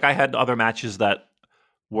 I felt like I had other matches that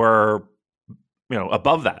were,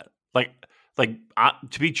 above that. Like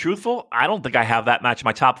to be truthful, I don't think I have that match in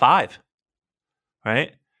my top 5.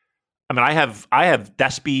 Right? I mean, I have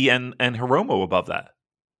Despy and Hiromu above that.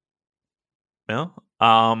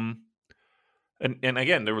 And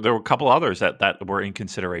again, there were a couple others that were in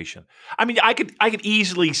consideration. I mean, I could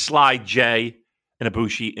easily slide Jay and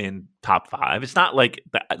Ibushi in top 5. It's not like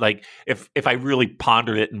that, like if I really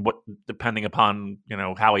pondered it and depending upon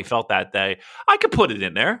how he felt that day, I could put it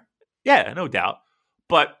in there. Yeah, no doubt.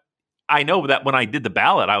 But I know that when I did the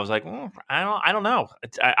ballot, I was like, I don't know.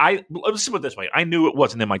 Let's put it this way: I knew it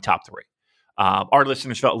wasn't in my top 3. Our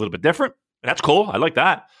listeners felt a little bit different. That's cool. I like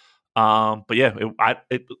that. But yeah,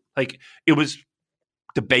 it was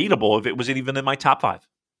debatable if it was even in my top 5.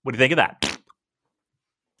 What do you think of that?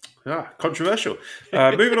 Controversial.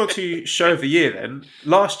 Moving on to show of the year then.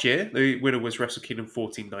 Last year, the winner was Wrestle Kingdom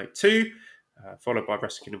 14 Night 2, followed by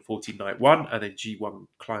Wrestle Kingdom 14 Night 1, and then G1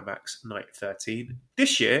 Climax Night 13.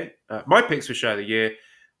 This year, my picks for show of the year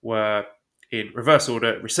were in reverse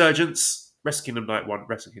order: Resurgence, Wrestle Kingdom Night 1,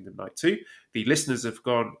 Wrestle Kingdom Night 2. The listeners have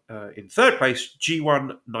gone in third place,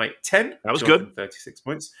 G1 Night 10. That was good. 36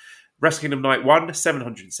 points. Wrestle Kingdom Night 1,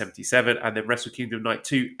 777, and then Wrestle Kingdom Night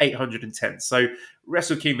 2, 810. So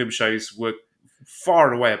Wrestle Kingdom shows were far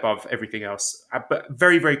and away above everything else, but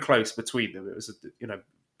very, very close between them. It was a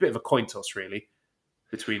bit of a coin toss, really,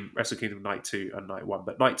 between Wrestle Kingdom Night 2 and Night 1.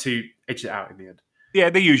 But Night 2 edged it out in the end. Yeah,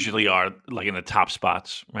 they usually are like in the top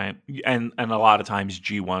spots, right? And a lot of times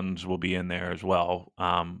G1s will be in there as well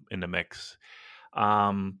in the mix.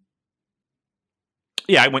 I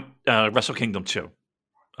went Wrestle Kingdom 2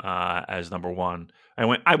 as number 1. I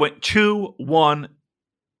went 2-1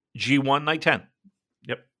 G1 Night 10.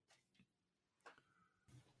 Yep.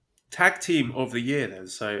 Tag Team of the Year then.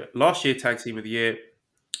 So last year, Tag Team of the Year,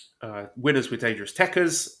 winners were Dangerous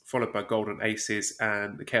Tekkers, followed by Golden Aces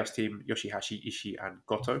and the Chaos Team, Yoshihashi, Ishii, and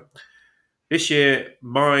Goto. This year,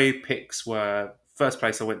 my picks were, first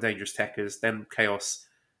place I went Dangerous Tekkers, then Chaos,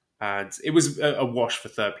 and it was a wash for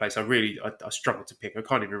third place. I struggled to pick. I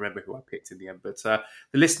can't even remember who I picked in the end. But the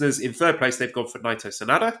listeners in third place, they've gone for Naito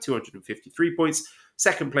Sanada, 253 points.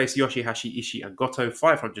 Second place, Yoshihashi, Ishii, and Goto,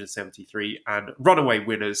 573. And runaway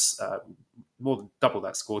winners, more than double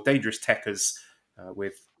that score, Dangerous Tekkers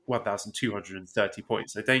with 1,230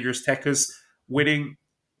 points. So Dangerous Tekkers winning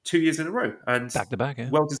 2 years in a row. And back to back,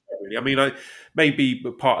 yeah. Well deserved, really. I mean, maybe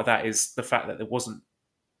part of that is the fact that there wasn't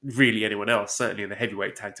really anyone else, certainly in the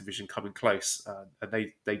heavyweight tag division, coming close.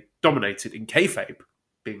 And they dominated in kayfabe,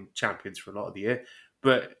 being champions for a lot of the year.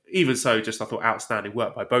 But even so, just I thought outstanding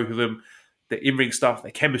work by both of them. The in-ring stuff,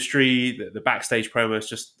 their chemistry, the backstage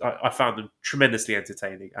promos, I found them tremendously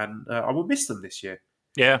entertaining. And I will miss them this year.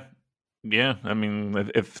 Yeah. Yeah. I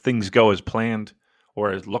mean, if things go as planned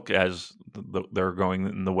or as they're going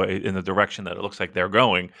in the direction that it looks like they're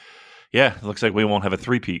going, yeah, it looks like we won't have a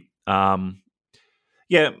three-peat.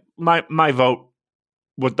 Yeah, my vote,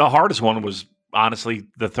 what the hardest one was honestly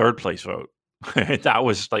the third place vote. That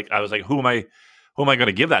was like, I was like, who am I going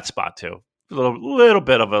to give that spot to? A little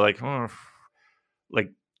bit of a like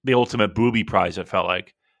the ultimate booby prize. It felt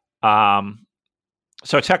like.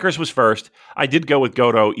 So Checkers was first. I did go with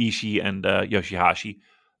Goto, Ishii, and Yoshihashi,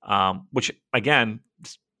 which again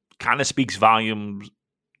kind of speaks volumes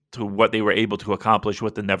to what they were able to accomplish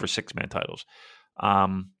with the Never Six-Man titles.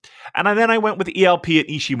 Then I went with ELP and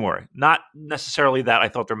Ishimori. Not necessarily that I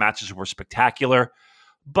thought their matches were spectacular,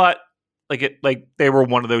 but like they were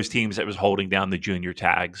one of those teams that was holding down the junior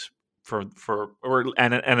tags and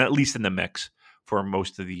at least in the mix for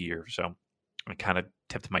most of the year. So I kind of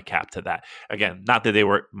tipped my cap to that. Again, not that they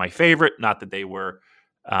were my favorite, not that they were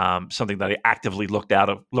something that I actively looked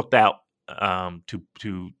out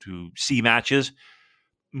to see matches.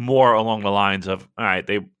 More along the lines of, all right,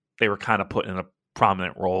 they were kind of put in a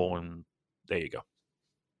prominent role, and there you go.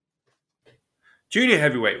 Junior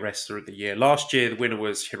Heavyweight Wrestler of the Year. Last year, the winner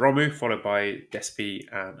was Hiromu, followed by Despy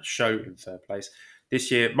and Sho in third place.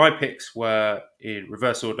 This year, my picks were in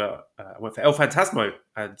reverse order. I went for El Phantasmo,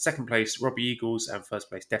 and second place, Robbie Eagles, and first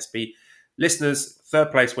place, Despy. Listeners,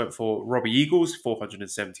 third place went for Robbie Eagles,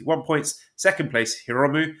 471 points. Second place,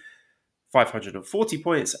 Hiromu, 540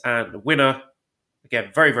 points. And the winner,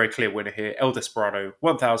 again, very, very clear winner here, El Desperado,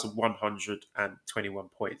 1,121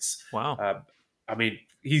 points. Wow. I mean,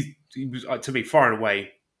 he was, to me, far and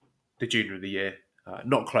away the junior of the year.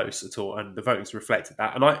 Not close at all, and the votings reflected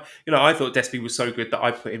that. And I thought Despy was so good that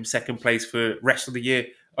I put him second place for rest of the year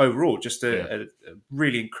overall. Just a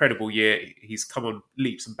really incredible year. He's come on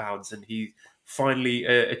leaps and bounds, and he finally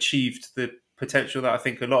achieved the potential that I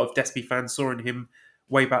think a lot of Despy fans saw in him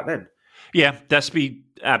way back then. Yeah, Despy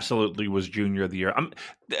absolutely was junior of the year.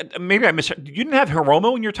 Maybe I misheard. You didn't have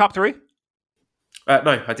Hiromu in your top three?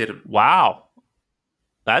 No, I didn't. Wow.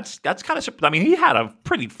 That's kind of. I mean, he had a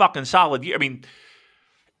pretty fucking solid year. I mean,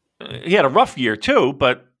 he had a rough year too,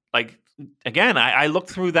 but like again, I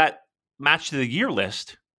looked through that match of the year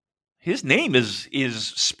list. His name is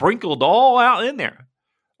sprinkled all out in there.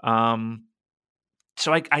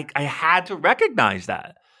 So I had to recognize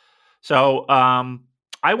that. So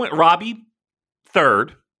I went Robbie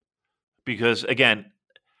third because again,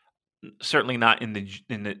 certainly not in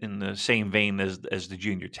the same vein as the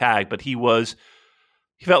junior tag, but he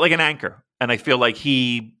felt like an anchor, and I feel like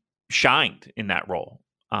he shined in that role.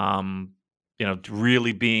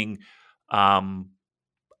 Really being a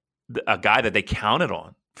guy that they counted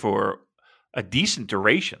on for a decent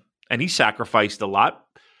duration, and he sacrificed a lot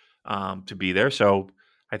to be there. So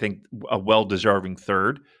I think a well-deserving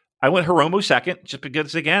third. I went Hiromu second, just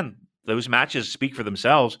because again those matches speak for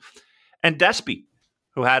themselves, and Despy,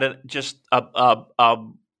 who had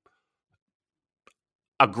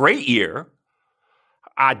a great year.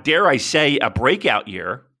 Dare I say, a breakout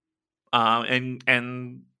year,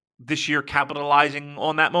 and this year capitalizing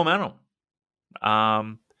on that momentum.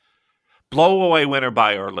 Blow-away winner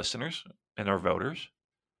by our listeners and our voters,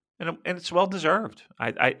 and it's well deserved.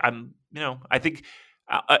 I think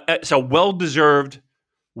it's a well deserved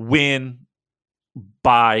win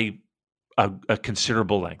by a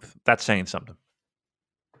considerable length. That's saying something.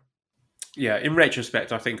 Yeah, in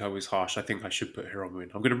retrospect, I think I was harsh. I think I should put Hiromu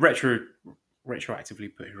in. I'm going to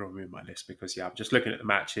retroactively put Hiromu in my list because, I'm just looking at the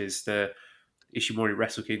matches. The Ishimori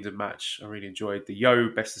Wrestle Kingdom match I really enjoyed.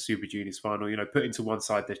 The Best of Super Juniors final, put into one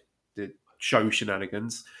side the show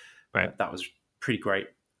shenanigans. Right. That was pretty great.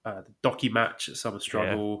 The Doki match at Summer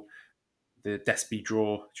Struggle, the Despy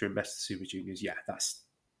draw during Best of Super Juniors. Yeah,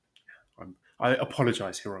 I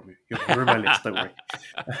apologise, Hiromu. You're in my list, don't worry.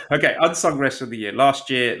 Okay, Unsung Wrestler of the Year.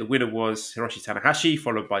 Last year, the winner was Hiroshi Tanahashi,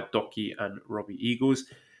 followed by Doki and Robbie Eagles.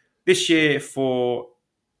 This year, for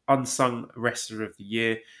Unsung Wrestler of the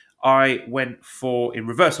Year, I went for, in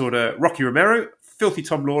reverse order, Rocky Romero, Filthy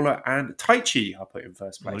Tom Lawler, and Taichi I put in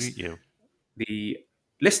first place. Look at you. The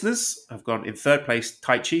listeners have gone in third place,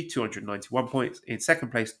 Taichi, 291 points. In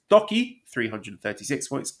second place, Doki, 336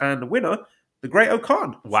 points. And the winner, the Great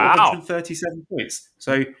Okan, 437 points.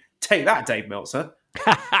 So take that, Dave Meltzer.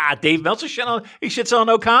 Dave Meltzer shits on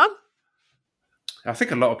Okan? I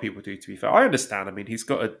think a lot of people do, to be fair. I understand. I mean, he's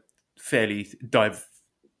got a fairly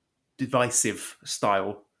divisive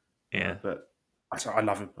style. Yeah. But I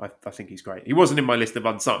love him. I think he's great. He wasn't in my list of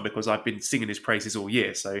unsung because I've been singing his praises all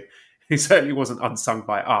year. So he certainly wasn't unsung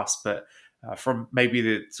by us. But from maybe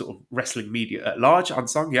the sort of wrestling media at large,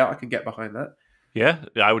 unsung, I can get behind that. Yeah,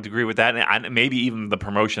 I would agree with that, and maybe even the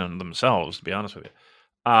promotion themselves. To be honest with you,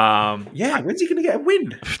 Yeah, when's he going to get a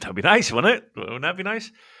win? that'd be nice, wouldn't it? Wouldn't that be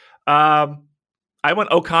nice? I went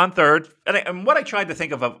Ocon third, and what I tried to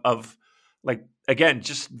think of like again,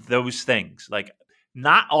 just those things, like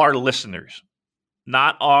not our listeners,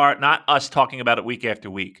 not us talking about it week after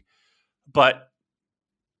week, but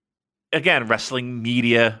again, wrestling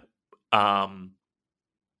media,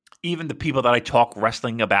 even the people that I talk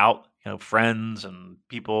wrestling about, friends and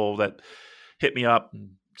people that hit me up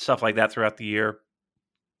and stuff like that throughout the year.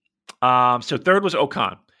 So third was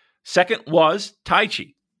Ocon. Second was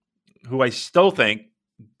Taichi, who I still think,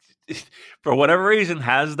 for whatever reason,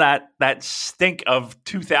 has that stink of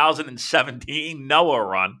 2017 Noah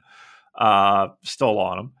run still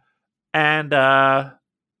on him. And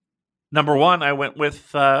number one, I went with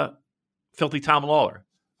Filthy Tom Lawler,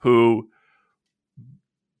 who,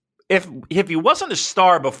 if he wasn't a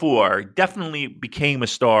star before, definitely became a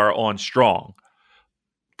star on Strong.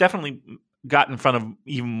 Definitely got in front of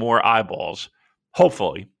even more eyeballs,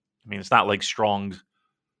 hopefully. I mean, it's not like Strong's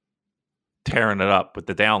tearing it up with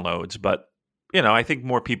the downloads, but I think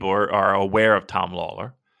more people are aware of Tom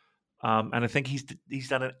Lawler, and I think he's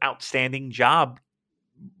done an outstanding job,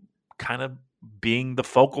 kind of being the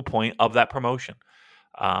focal point of that promotion.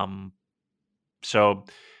 So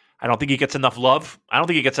I don't think he gets enough love. I don't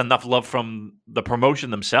think he gets enough love from the promotion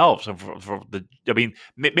themselves.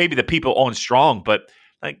 Maybe the people on Strong, but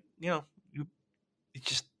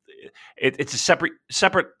it's a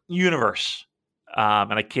separate universe.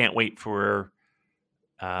 And I can't wait for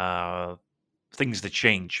things to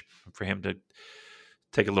change, for him to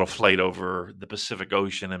take a little flight over the Pacific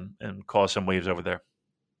Ocean and cause some waves over there.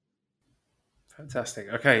 Fantastic.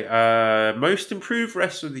 Okay, most improved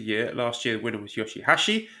wrestler of the year. Last year, the winner was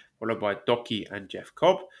Yoshihashi, followed by Doki and Jeff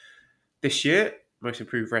Cobb. This year, most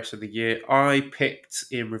improved wrestler of the year, I picked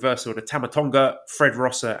in reverse order Tama Tonga, Fred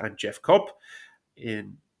Rosser, and Jeff Cobb.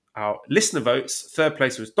 In our listener votes, third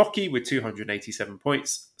place was Doki with 287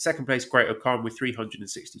 points. Second place, Great O'Khan with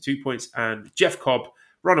 362 points. And Jeff Cobb,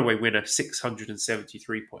 runaway winner,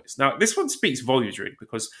 673 points. Now, this one speaks volumes, really,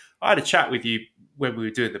 because I had a chat with you when we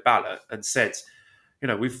were doing the ballot and said,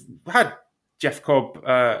 we've had Jeff Cobb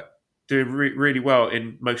doing really well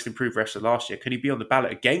in Most Improved Wrestler last year. Can he be on the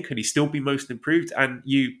ballot again? Can he still be Most Improved? And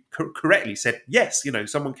you correctly said, yes,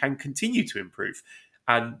 someone can continue to improve.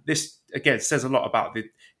 And this, again, says a lot about the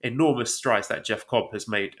enormous strides that Jeff Cobb has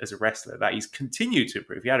made as a wrestler, that he's continued to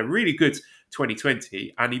improve. He had a really good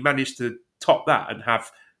 2020, and he managed to top that and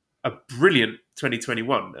have a brilliant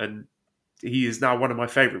 2021. And he is now one of my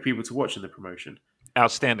favorite people to watch in the promotion.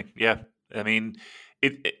 Outstanding. Yeah. I mean,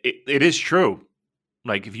 it is true.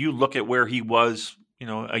 Like, if you look at where he was,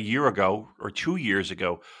 a year ago or 2 years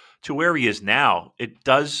ago to where he is now, it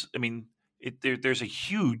does. I mean, there's a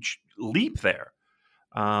huge leap there.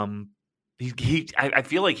 I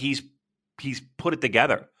feel like he's put it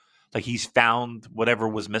together. Like, he's found whatever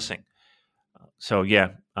was missing. So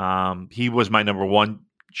yeah, he was my number one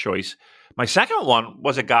choice. My second one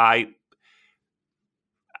was a guy.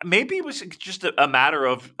 Maybe it was just a matter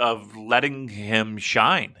of letting him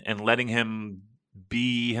shine and letting him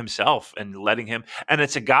be himself and letting him. And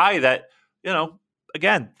it's a guy that,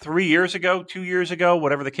 again, 3 years ago, 2 years ago,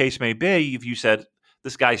 whatever the case may be, if you said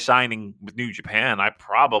this guy's signing with New Japan, I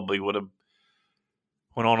probably would have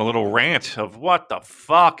went on a little rant of what the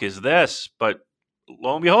fuck is this? But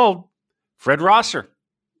lo and behold, Fred Rosser,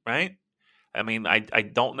 right? I mean, I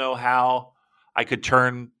don't know how I could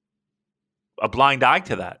turn a blind eye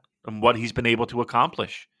to that and what he's been able to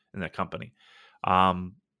accomplish in that company.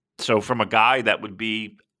 So from a guy that would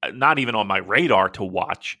be not even on my radar to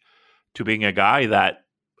watch, to being a guy that,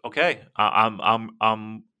 okay,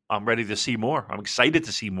 I'm ready to see more. I'm excited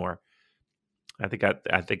to see more. I think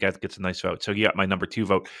that gets a nice vote. So he got my number 2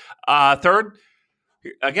 vote. Third,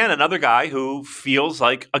 again, another guy who feels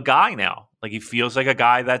like a guy now. Like, he feels like a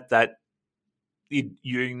guy that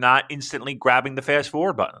you're not instantly grabbing the fast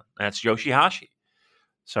forward button. That's Yoshihashi.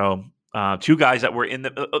 So 2 guys that were in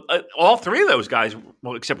the all 3 of those guys,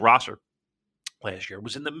 well, except Rosser, last year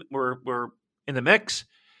were in the mix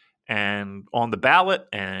and on the ballot,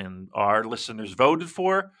 and our listeners voted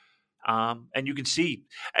for. And you can see,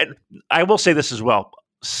 and I will say this as well.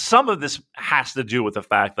 Some of this has to do with the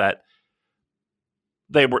fact that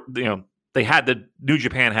they were, New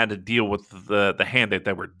Japan had to deal with the hand that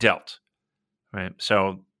they were dealt, right?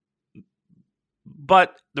 So,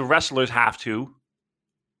 but the wrestlers have to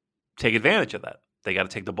take advantage of that. They got to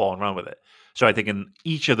take the ball and run with it. So I think in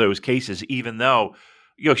each of those cases, even though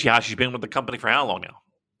Yoshihashi's been with the company for how long now?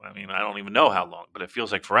 I mean, I don't even know how long, but it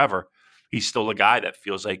feels like forever. He's still a guy that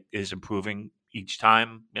feels like is improving each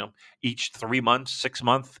time, each 3 months, 6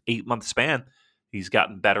 month, 8 month span, he's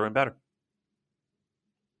gotten better and better.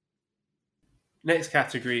 Next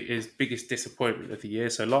category is biggest disappointment of the year.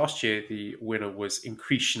 So last year, the winner was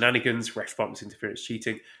Increased Shenanigans, Ref Bumps, Interference,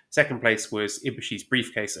 Cheating. Second place was Ibushi's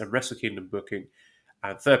Briefcase and Wrestle Kingdom Booking.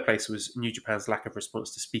 And third place was New Japan's lack of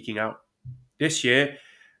response to Speaking Out. This year,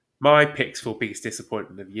 my picks for biggest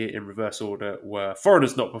disappointment of the year in reverse order were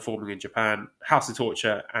Foreigners Not Performing in Japan, House of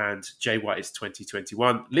Torture, and Jay White's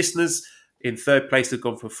 2021. Listeners in third place have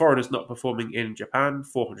gone for Foreigners Not Performing in Japan,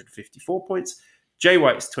 454 points. Jay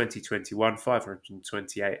White's 2021,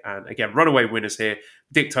 528. And again, runaway winners here,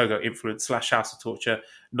 Dick Togo Influence / House of Torture,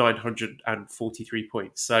 943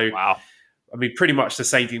 points. So, wow. I mean, pretty much the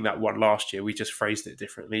same thing that won last year. We just phrased it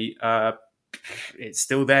differently. It's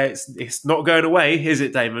still there. It's not going away, is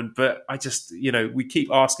it, Damon? But I just, we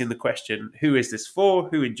keep asking the question, who is this for?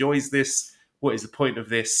 Who enjoys this? What is the point of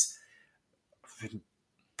this? I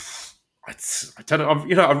don't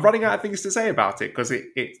know. I'm running out of things to say about it because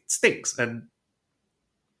it stinks.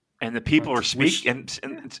 And the people are speaking,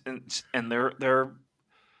 and they're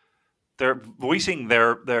voicing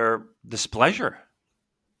their displeasure.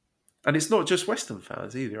 And it's not just Western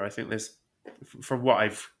fans either. I think there's, from what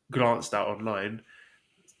I've glanced at online,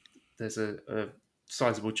 there's a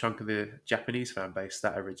sizable chunk of the Japanese fan base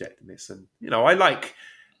that are rejecting this. And I like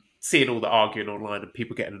seeing all the arguing online and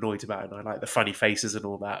people getting annoyed about it. And I like the funny faces and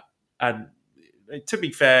all that. And to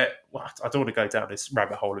be fair, I don't want to go down this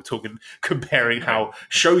rabbit hole of comparing how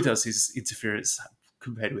Sho does his interference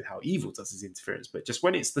compared with how Evil does his interference. But just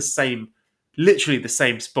when it's literally the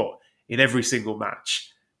same spot in every single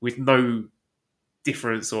match with no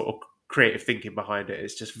difference or creative thinking behind it,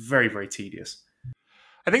 it's just very, very tedious.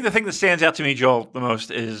 I think the thing that stands out to me, Joel, the most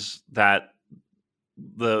is that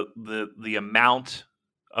the amount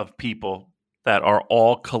of people that are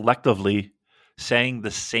all collectively saying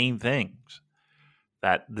the same things,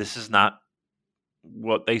 that this is not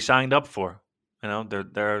what they signed up for.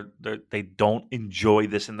 They don't enjoy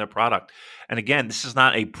this in their product. And again, this is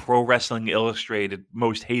not a Pro Wrestling Illustrated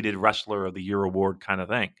Most Hated Wrestler of the Year award kind of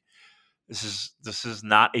thing. This is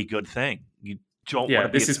not a good thing. You don't. Yeah,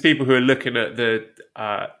 this is people who are looking at the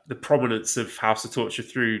prominence of House of Torture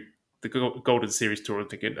through the Golden Series tour and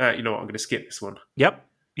thinking, you know what, I'm going to skip this one. Yep.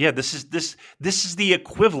 Yeah, this is the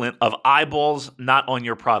equivalent of eyeballs not on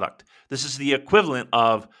your product. This is the equivalent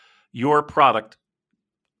of your product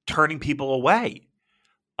turning people away.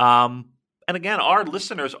 And again, our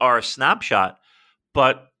listeners are a snapshot,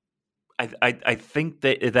 but I think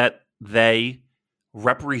that they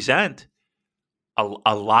represent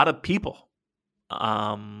a lot of people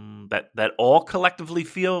that all collectively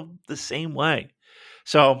feel the same way.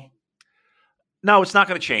 So, no, it's not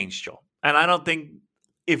going to change, Joel. And I don't think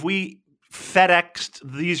if we FedExed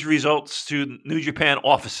these results to New Japan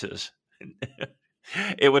offices,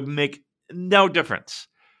 it would make no difference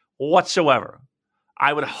whatsoever.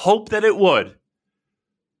 I would hope that it would.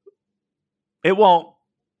 It won't,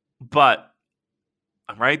 but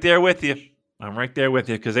I'm right there with you.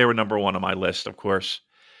 Because they were number one on my list, of course.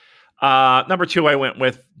 Number two, I went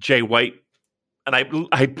with Jay White, and I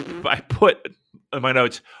put in my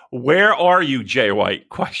notes, "Where are you, Jay White?" ?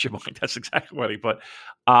 That's exactly what he put.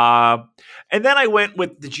 And then I went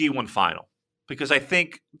with the G1 final because I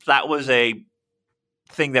think that was a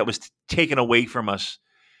thing that was taken away from us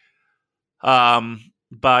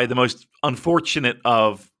by the most unfortunate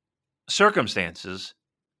of circumstances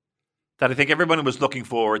that I think everyone was looking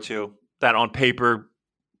forward to. That on paper,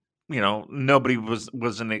 nobody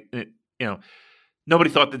nobody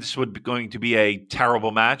thought that this would be going to be a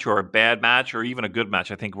terrible match or a bad match or even a good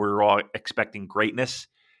match. I think we were all expecting greatness,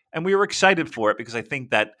 and we were excited for it because I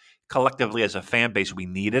think that collectively as a fan base, we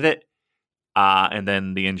needed it. And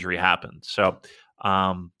then the injury happened. So,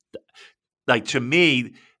 to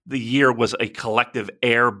me, the year was a collective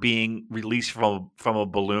air being released from a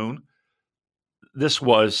balloon. This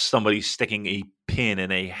was somebody sticking a pin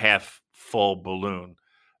in a half-full balloon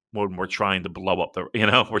when we're trying to blow up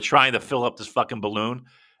we're trying to fill up this fucking balloon,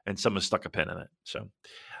 and someone stuck a pin in it. So,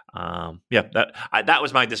 that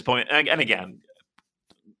was my disappointment. And again,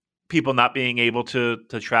 people not being able to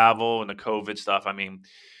travel and the COVID stuff. I mean,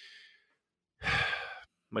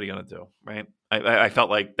 what are you going to do, right? I felt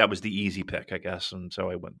like that was the easy pick, I guess, and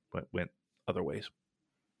so I went other ways.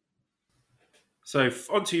 So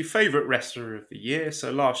on to favourite wrestler of the year.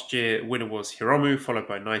 So last year, winner was Hiromu, followed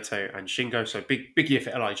by Naito and Shingo. So big year for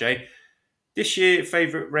LIJ. This year,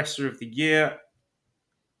 favourite wrestler of the year,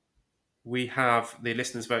 we have the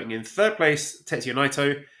listeners voting in third place, Tetsuya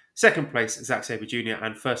Naito. Second place, Zack Sabre Jr.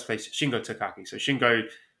 And first place, Shingo Takagi. So Shingo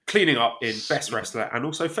cleaning up in best wrestler and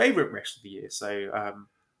also favorite wrestler of the year. So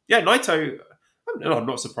Naito. I'm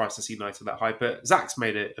not surprised to see Naito that high, but Zach's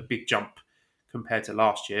made a big jump compared to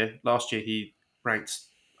last year. Last year he ranked,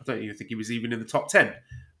 I don't even think he was even in the top 10,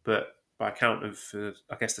 but by account of,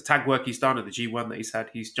 I guess, the tag work he's done and the G1 that he's had,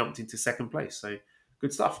 he's jumped into second place. So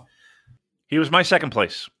good stuff. He was my second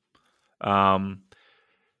place. No,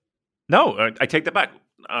 I take that back.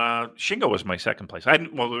 Shingo was my second place.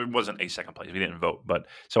 It wasn't a second place. We didn't vote, but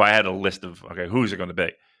so I had a list of who's it going to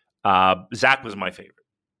be. Zach was my favorite,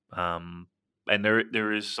 and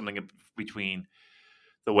there is something between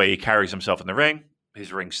the way he carries himself in the ring,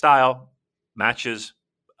 his ring style, matches,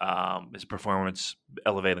 his performance,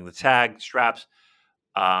 elevating the tag straps,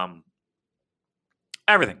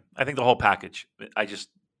 everything. I think the whole package. I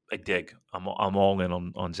dig. I'm all in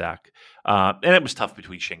on Zach, and it was tough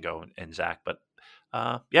between Shingo and Zach, but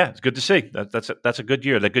it's good to see. That's a good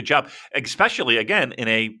year. That good job, especially again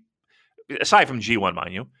aside from G1,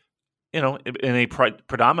 mind you, in a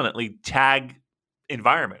predominantly tag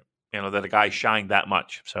environment. That a guy shined that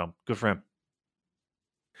much. So good for him.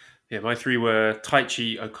 Yeah, my three were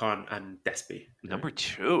Taichi, Okan, and Despi. Number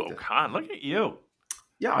 2, Okan. Look at you.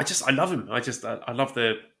 Yeah, I love him. I love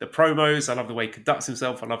the promos. I love the way he conducts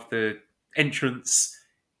himself. I love the entrance.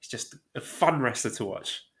 He's just a fun wrestler to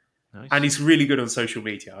watch. Nice. And he's really good on social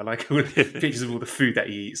media. I like pictures of all the food that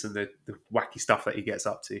he eats and the wacky stuff that he gets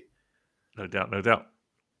up to. No doubt.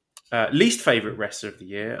 Least favourite wrestler of the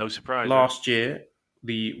year. No surprise. Last year,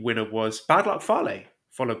 the winner was Bad Luck Fale,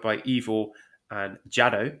 followed by Evil and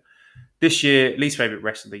Jado. This year, least favourite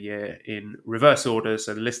wrestler of the year in reverse order.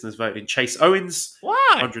 So the listeners voted in Chase Owens,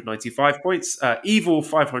 195 points, Evil,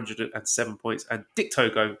 507 points, and Dick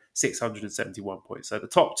Togo, 671 points. So the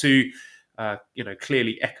top two,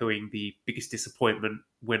 clearly echoing the biggest disappointment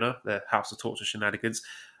winner, the House of Torture shenanigans.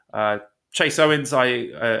 Chase Owens, I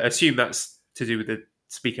assume that's to do with the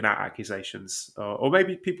speaking out accusations, or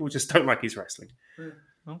maybe people just don't like his wrestling.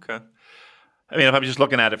 Okay. I mean, if I'm just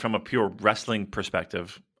looking at it from a pure wrestling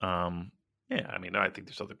perspective, I think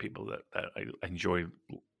there's other people that I enjoy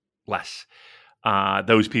less.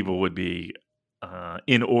 Those people would be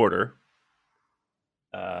in order.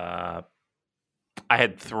 I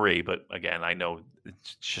had 3, but again, I know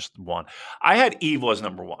it's just one. I had Evil as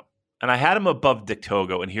number 1, and I had him above Dick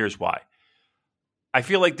Togo, and here's why. I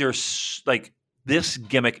feel like there's this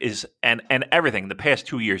gimmick is and everything the past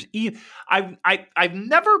 2 years. I've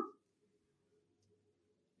never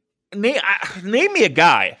name me a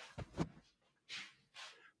guy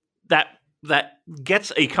that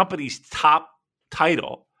gets a company's top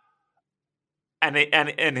title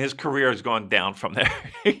and his career has gone down from there.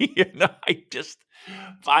 I just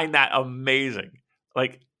find that amazing.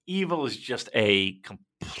 Like, Evil is just a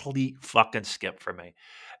complete fucking skip for me.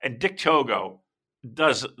 And Dick Togo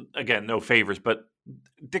does, again, no favors, but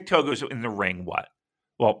Dick Togo's in the ring what?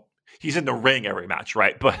 Well, he's in the ring every match,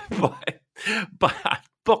 right? But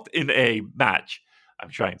booked in a match, I'm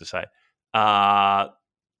trying to say.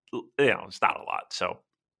 It's not a lot. So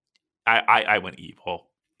I went Evil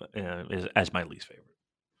as my least favorite.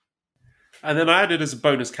 And then I added as a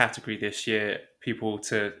bonus category this year, people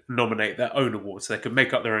to nominate their own awards. So they could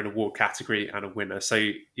make up their own award category and a winner. So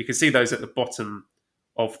you can see those at the bottom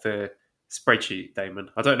of the spreadsheet, Damon.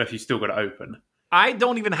 I don't know if you've still got it open. I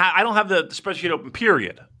don't have the spreadsheet open,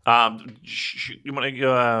 period. You want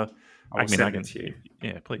to I'll send it to you.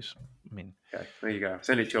 Yeah, please. Okay, there you go.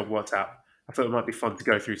 Send it to you on WhatsApp. I thought it might be fun to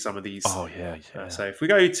go through some of these. Oh, yeah. So if we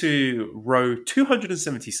go to row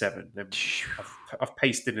 277, I've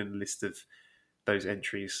pasted in a list of those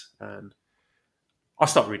entries, and I'll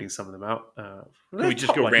start reading some of them out. Can we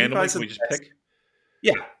just go randomly? Can we just pick?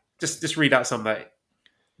 Yeah, just read out some that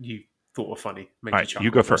you thought were funny. Make you chuckle,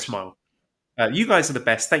 you go first. Smile. You guys are the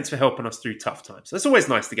best. Thanks for helping us through tough times. It's always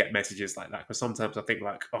nice to get messages like that, because sometimes I think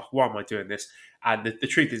why am I doing this? And the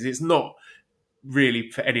truth is, it's not really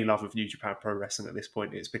for any love of New Japan Pro Wrestling at this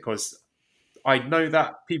point. It's because I know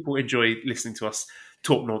that people enjoy listening to us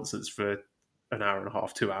talk nonsense for an hour and a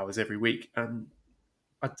half, 2 hours every week. And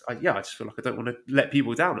I just feel like I don't want to let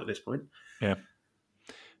people down at this point. Yeah.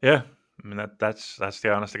 I mean, that's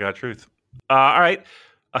the honest to God truth. All right.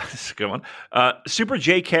 This is a good one. Super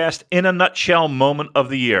J-Cast in a nutshell moment of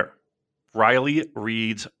the year. Riley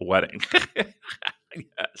Reed's wedding.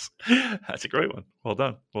 Yes. That's a great one. Well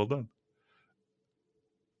done.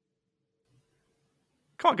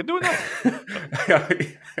 Come on, can do it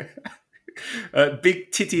now.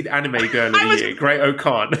 Big titted anime girl of the year, Great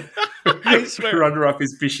Okan. I swear. Runner-up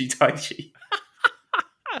is Bishi Taichi.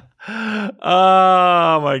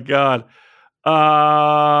 Oh, my God.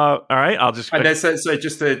 All right, I'll just. And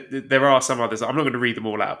there are some others. I'm not going to read them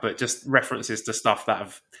all out, but just references to stuff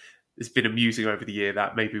that has been amusing over the year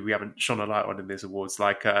that maybe we haven't shone a light on in these awards,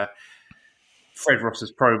 like Fred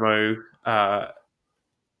Ross's promo.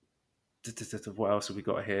 What else have we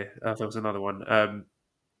got here? There was another one.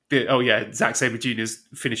 Zack Sabre Jr.'s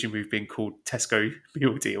finishing move being called Tesco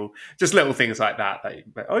Meal Deal. Just little things like that. I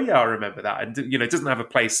remember that. And it doesn't have a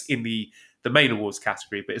place in the main awards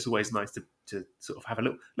category, but it's always nice to sort of have a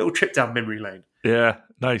little trip down memory lane. Yeah,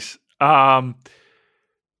 nice. What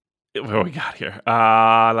do we got here?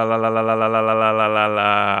 La la la la la la la la la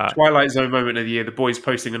la. Twilight Zone moment of the year: the boys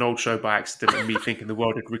posting an old show by accident, and me thinking the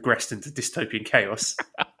world had regressed into dystopian chaos.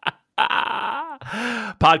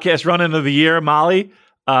 Podcast run-in of the year, Molly.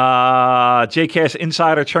 JCast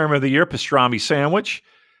Insider Term of the Year, pastrami sandwich.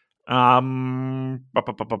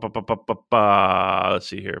 Let's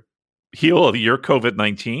see here. Heel of the Year,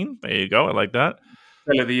 COVID-19. There you go. I like that.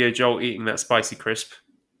 Heel of the Year, Joel eating that spicy crisp.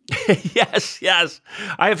 yes.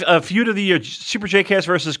 I have a feud of the year: Super JCast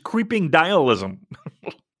versus Creeping Dialism.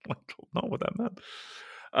 I don't know what that meant.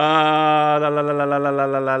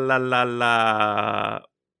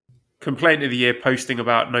 Complaint of the year: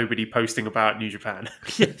 nobody posting about New Japan.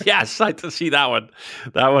 Yes, I like to see that one.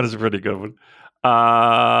 That one is a pretty good one.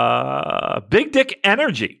 Big Dick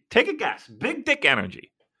Energy. Take a guess. Big Dick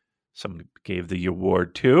Energy. Somebody gave the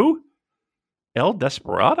award to El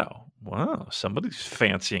Desperado. Wow, somebody's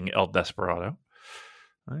fancying El Desperado.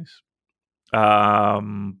 Nice.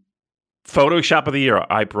 Photoshop of the year.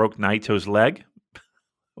 I broke Naito's leg.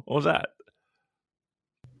 What was that?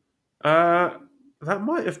 That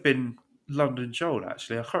might have been London Joel,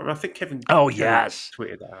 actually. I can't remember. I think Kevin yes.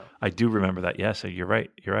 tweeted that out. I do remember that. Yes, you're right.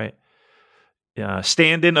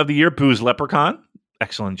 Stand-in of the year, Booze Leprechaun.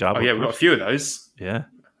 Excellent job. Oh, yeah, we've got a few of those. Yeah.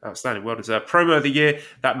 Outstanding. Well deserved. Promo of the year,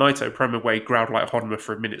 that Naito promo where he growled like Honma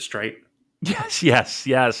for a minute straight. Yes.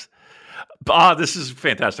 This is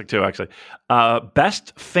fantastic too, actually.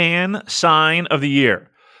 Best fan sign of the year.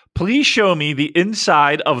 Please show me the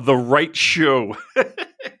inside of the right shoe.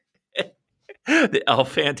 The El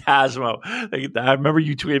Phantasmo. I remember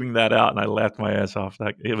you tweeting that out, and I laughed my ass off.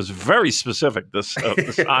 It was very specific, the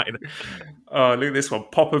sign. Oh, look at this one.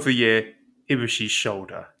 Pop of the year, Ibushi's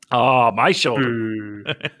shoulder. Oh, my shoulder.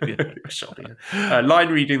 Shoulder. Line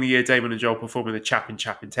reading of the year, Damon and Joel performing the Chappin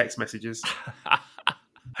text messages.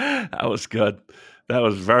 That was good. That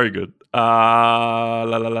was very good. La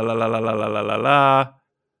la la la la la la la la la.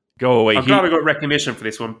 Go away. I'm glad I got recognition for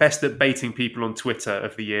this one. Best at baiting people on Twitter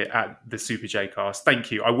of the year at the Super J Cast.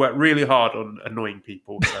 Thank you. I work really hard on annoying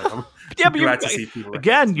people. So I'm glad to see people.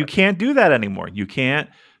 Again, you can't do that anymore. You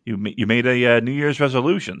can't. You made a New Year's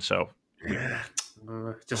resolution, so. Okay.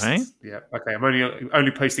 I'm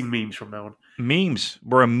only posting memes from now on. Memes.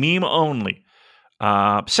 We're a meme only.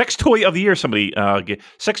 Sex toy of the year. Somebody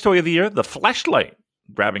sex toy of the year. The flashlight.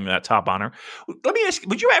 Grabbing that top honor. Let me ask: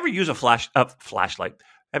 would you ever use a flashlight?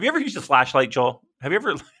 Have you ever used a flashlight, Joel? Have you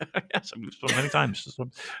ever? Yes, I've used so many times.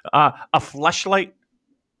 A flashlight.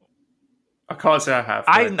 I can't say I have.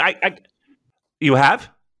 You have?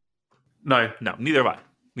 No, neither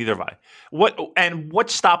have I.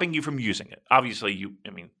 What's stopping you from using it? Obviously,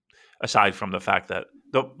 aside from the fact that,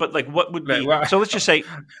 but like, what would be? So let's just say,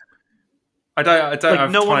 I don't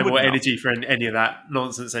have time or energy for any of that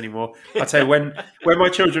nonsense anymore. I tell you, when my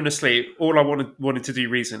children are asleep, all I wanted to do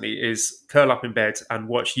recently is curl up in bed and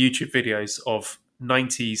watch YouTube videos of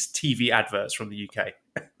 90s TV adverts from the UK.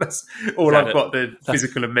 That's all I've got the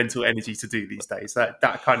physical and mental energy to do these days. That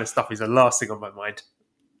kind of stuff is the last thing on my mind.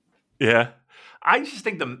 Yeah. I just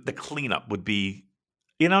think the cleanup would be,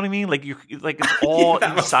 you know what I mean? Like it's all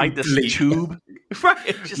inside this tube,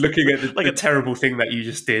 right? Just looking at the terrible thing that you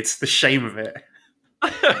just did, the shame of it.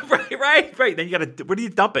 right. Then you gotta, where do you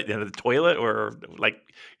dump it? The toilet, or like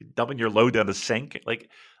dumping your load down the sink? Like,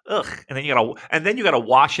 ugh. And then you gotta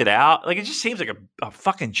wash it out. Like, it just seems like a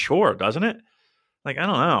fucking chore, doesn't it? Like, I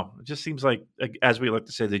don't know. It just seems like, as we like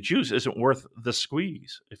to say, the juice isn't worth the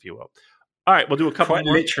squeeze, if you will. All right, we'll do a couple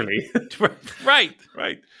more. Literally. Right.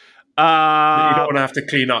 You don't want to have to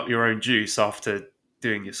clean up your own juice after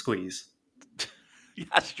doing your squeeze.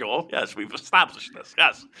 Yes, Joel. Yes, we've established this.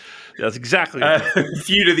 Yes, that's exactly.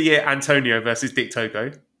 Feud of the year: Antonio versus Dick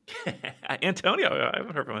Togo. Antonio, I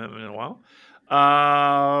haven't heard from him in a while.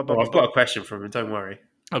 But I've got a question from him. Don't worry.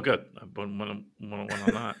 Oh, good. One on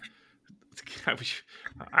that.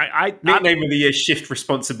 Nickname of the year: Shift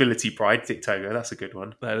Responsibility Pride. Dick Togo. That's a good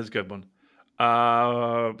one. That is a good one.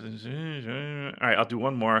 All right, I'll do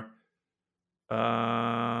one more.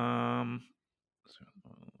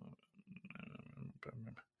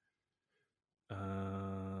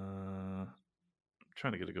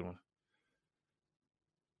 trying to get a good one.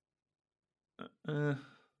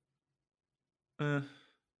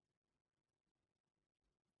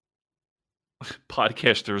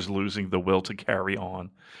 Podcasters losing the will to carry on.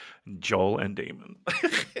 Joel and Damon.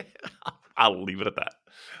 I'll leave it at that.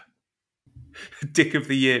 Dick of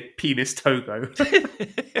the year, Penis Togo.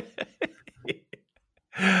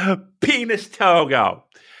 Penis Togo.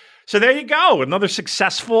 So there you go. Another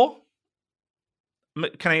successful.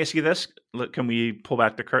 Can I ask you this? Can we pull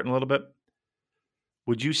back the curtain a little bit?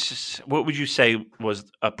 What would you say was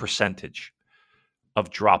a percentage of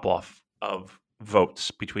drop off of votes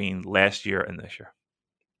between last year and this year?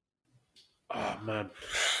 Oh man,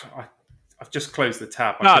 I've just closed the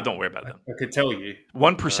tab. Don't worry about that. I could tell you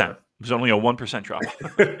 1%. It was only a 1% drop.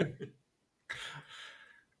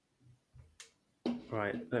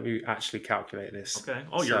 Right, let me actually calculate this. Okay.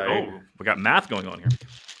 We got math going on here.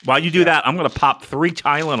 While you do that, I'm going to pop 3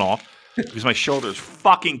 Tylenol because my shoulder's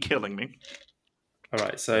fucking killing me. All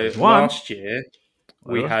right, so last year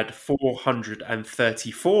we had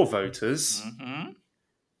 434 voters. Mm-hmm.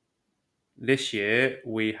 This year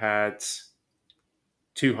we had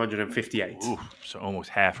 258. Ooh, so almost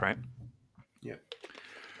half, right? Yeah.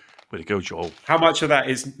 Way to go, Joel. How much of that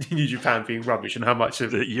is New Japan being rubbish, and how much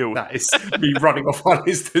of you? That is me running off our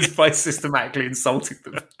listeners by systematically insulting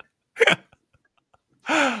them?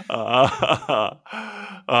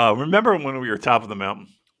 Remember when we were top of the mountain?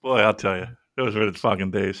 Boy, I'll tell you. Those were the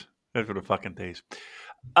fucking days. Those were the fucking days.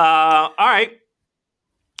 All right.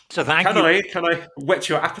 So thank you. Can I whet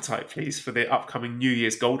your appetite, please, for the upcoming New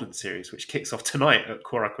Year's Golden Series, which kicks off tonight at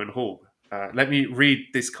Korakuen Hall? Let me read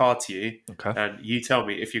this card to you, and you tell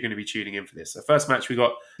me if you're going to be tuning in for this. So first match, we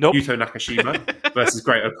got Yuto Nakashima versus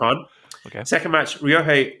Great Okan. Okay. Second match,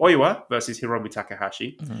 Ryohei Oiwa versus Hiromu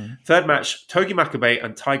Takahashi. Mm-hmm. Third match, Togi Makabe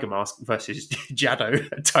and Tiger Mask versus Jado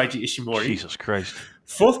and Taiji Ishimori. Jesus Christ.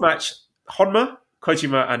 Fourth match, Honma,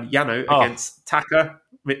 Kojima, and Yano against Taka,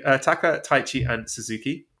 Taichi, and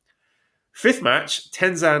Suzuki. Fifth match,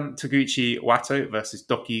 Tenzan Taguchi Wato versus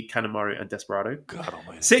Doki Kanemaru and Desperado. God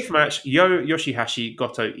almighty. Sixth match, Yo Yoshihashi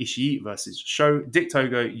Goto Ishii versus Sho, Dick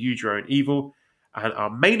Togo, Yujiro, and Evil. And our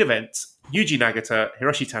main event, Yuji Nagata,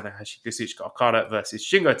 Hiroshi Tanahashi, Yasuchika Okada versus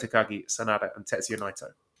Shingo Takagi, Sanada, and Tetsuya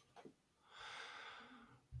Naito.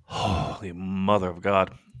 Holy mother of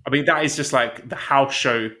God. I mean, that is just like the house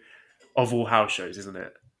show of all house shows, isn't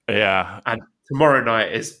it? Yeah. And tomorrow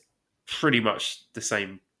night is pretty much the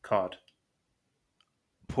same card.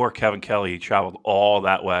 Poor Kevin Kelly. He traveled all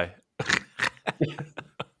that way.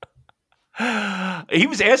 He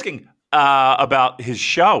was asking about his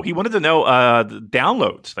show. He wanted to know the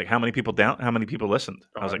downloads, like how many people listened.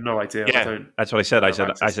 I was like, no idea. Yeah, that's what I said. I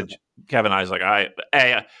said, Kevin, I was like,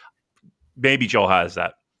 maybe Joel has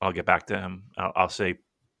that. I'll get back to him. I'll see.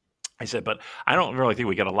 I said, but I don't really think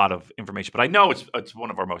we get a lot of information. But I know it's one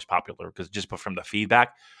of our most popular because just from the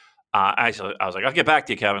feedback. I was like, I'll get back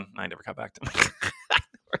to you, Kevin. I never got back to him.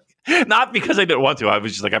 Not because I didn't want to. I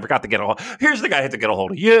was just like, I forgot to get a hold. Here's the guy I had to get a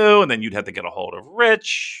hold of you, and then you'd have to get a hold of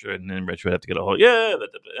Rich, and then Rich would have to get a hold of you.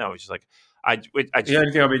 I was just like, the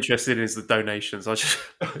only thing I'm interested in is the donations. I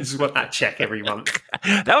just want that check every month.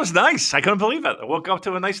 That was nice. I couldn't believe it. I woke up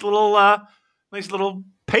to a nice little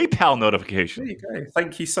PayPal notification. There you go.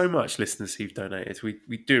 Thank you so much, listeners who've donated.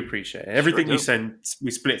 We do appreciate it. Everything you send,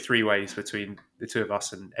 we split 3 ways between the two of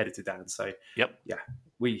us and Editor Dan. So, yep. Yeah,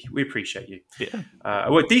 we appreciate you. Yeah.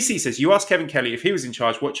 Well, DC says, you asked Kevin Kelly if he was in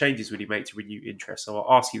charge, what changes would he make to renew interest? So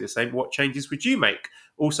I'll ask you the same. What changes would you make?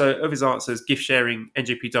 Also, of his answers, gift sharing,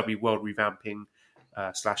 NJPW world revamping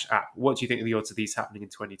 /app. What do you think of the odds of these happening in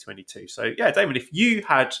 2022? So, yeah, Damon, if you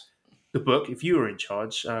had the book, if you were in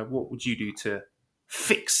charge, what would you do to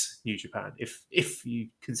fix New Japan if you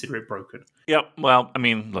consider it broken? Yep. Well, I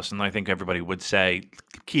mean, listen, I think everybody would say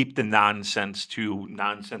keep the nonsense to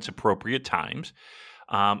nonsense appropriate times.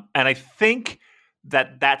 And I think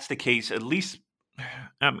that's the case, at least.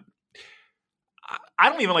 I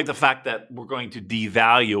don't even like the fact that we're going to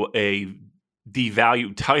devalue a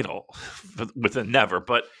devalued title with a never,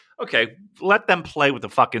 but okay, let them play with the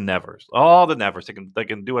fucking nevers. All the nevers. They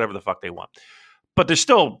can do whatever the fuck they want. But they're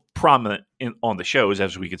still prominent on the shows,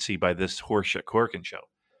 as we could see by this horseshit Corkin show.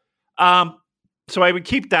 So I would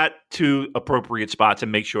keep that to appropriate spots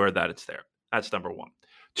and make sure that it's there. That's number 1.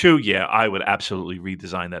 2, yeah, I would absolutely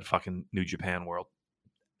redesign that fucking New Japan world.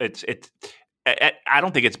 I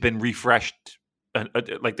don't think it's been refreshed.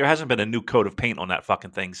 Like there hasn't been a new coat of paint on that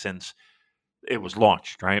fucking thing since it was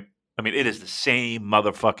launched, right? I mean, it is the same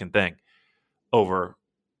motherfucking thing over,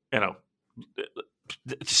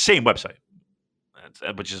 same website.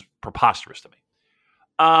 Which is preposterous to me.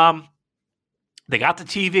 They got the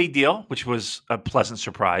TV deal, which was a pleasant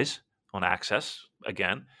surprise on Access.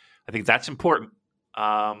 Again, I think that's important.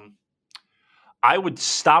 I would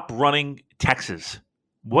stop running Texas.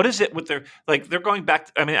 What is it with their like? They're going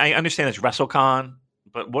back. I mean, I understand it's WrestleCon,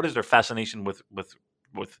 but what is their fascination with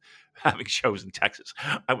having shows in Texas?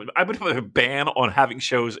 I would put a ban on having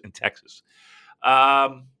shows in Texas.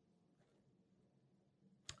 And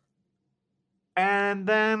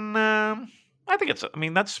then I think it's. I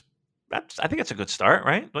mean, that's. I think it's a good start,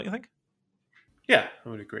 right? Don't you think? Yeah, I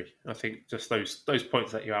would agree. I think just those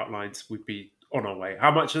points that you outlined would be on our way.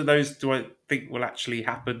 How much of those do I think will actually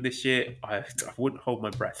happen this year? I wouldn't hold my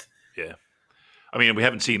breath. Yeah. I mean, we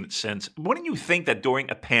haven't seen it since. Wouldn't you think that during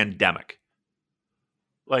a pandemic,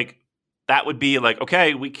 like that would be like,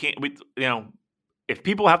 okay, we can't, if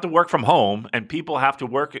people have to work from home and people have to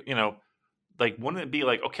work, like, wouldn't it be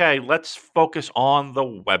like, okay, let's focus on the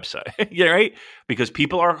website, yeah, right? Because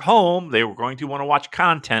people are home, they were going to want to watch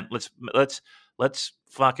content. Let's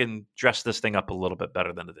fucking dress this thing up a little bit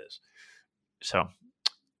better than it is. So,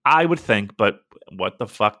 I would think, but what the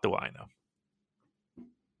fuck do I know?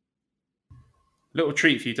 Little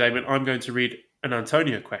treat for you, Damon. I'm going to read an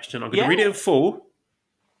Antonio question. I'm going to read it in full.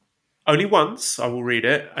 Only once I will read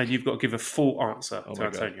it, and you've got to give a full answer to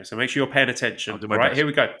Antonio. God. So make sure you're paying attention. All right, here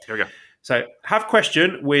we go. So, have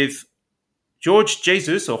question with George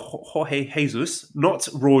Jesus or Jorge Jesus, not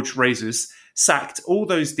Roge Razors, sacked all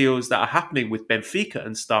those deals that are happening with Benfica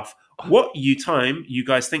and stuff. What time you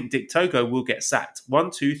guys think Dick Togo will get sacked? 1,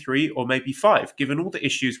 2, 3, or maybe 5? Given all the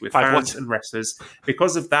issues with fans and wrestlers,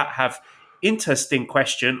 because of that, have interesting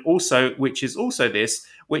question also, which is also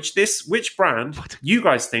which brand you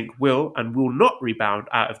guys think will and will not rebound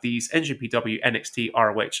out of these NJPW, NXT,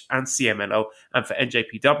 ROH, and CMLL, and for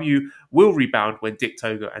NJPW will rebound when Dick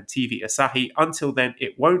Togo and TV Asahi. Until then,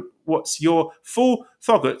 it won't. What's your full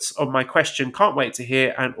thoughts on my question? Can't wait to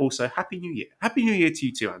hear, and also Happy New Year. Happy New Year to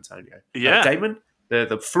you too, Antonio. Yeah, Damon,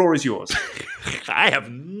 the floor is yours. I have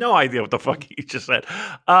no idea what the fuck he just said.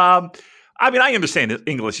 I mean, I understand that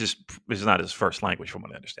English is not his first language, from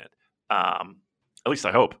what I understand. At least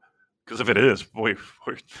I hope, because if it is, boy.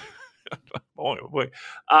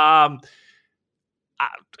 Are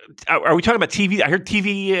we talking about TV? I heard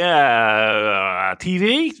TV.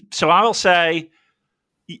 TV. So I will say,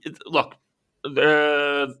 look,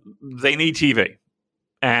 they need TV,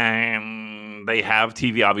 and they have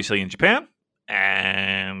TV obviously in Japan,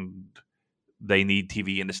 and they need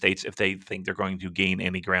TV in the States if they think they're going to gain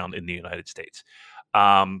any ground in the United States.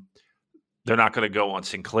 They're not going to go on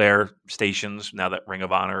Sinclair stations now that Ring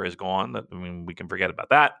of Honor is gone. I mean, we can forget about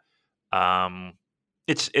that.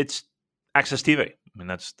 It's Access TV. I mean,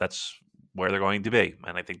 that's where they're going to be,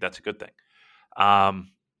 and I think that's a good thing.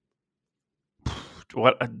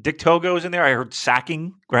 What Dick Togo is in there? I heard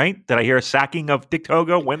sacking. Right? Did I hear a sacking of Dick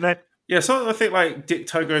Togo? When that? Yeah, so I think like Dick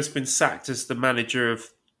Togo has been sacked as the manager of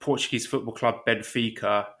Portuguese football club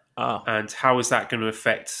Benfica, and how is that going to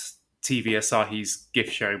affect TV Asahi's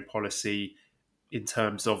gift sharing policy in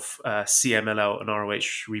terms of CMLL and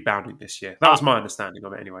ROH rebounding this year? That was my understanding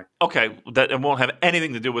of it anyway. Okay, that it won't have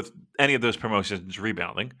anything to do with any of those promotions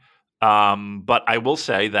rebounding. But I will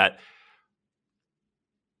say that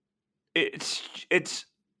it's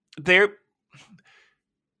there.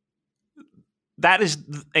 That is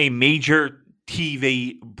a major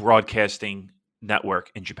TV broadcasting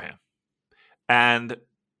network in Japan. And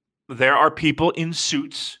there are people in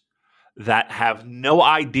suits that have no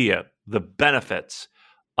idea the benefits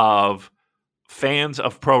of fans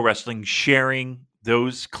of pro wrestling sharing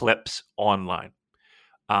those clips online.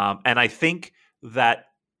 And I think that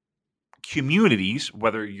communities,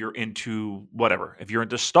 whether you're into whatever, if you're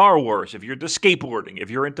into Star Wars, if you're into skateboarding, if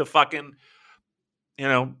you're into fucking,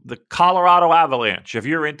 the Colorado Avalanche, if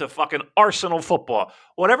you're into fucking Arsenal football,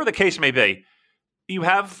 whatever the case may be, you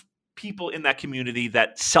have people in that community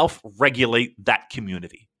that self-regulate that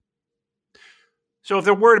community. So if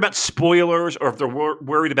they're worried about spoilers, or if they're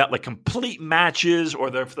worried about like complete matches,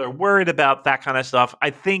 or if they're worried about that kind of stuff,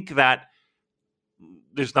 I think that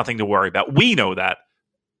there's nothing to worry about. We know that.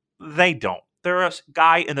 They don't. They're a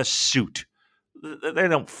guy in a suit. They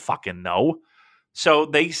don't fucking know. So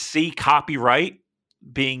they see copyright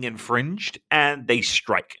being infringed and they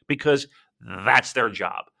strike, because that's their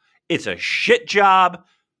job. It's a shit job.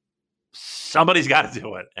 Somebody's got to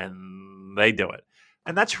do it, and they do it.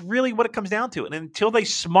 And that's really what it comes down to. And until they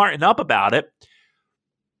smarten up about it,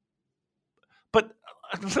 but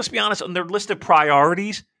let's be honest, on their list of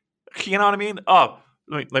priorities, you know what I mean? Oh,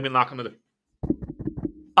 let me knock on the door.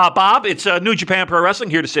 Bob, it's New Japan Pro Wrestling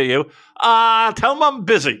here to see you. Tell them I'm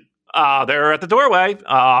busy. They're at the doorway.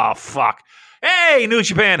 Oh, fuck. Hey, New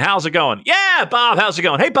Japan, how's it going? Yeah, Bob, how's it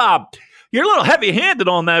going? Hey, Bob, you're a little heavy-handed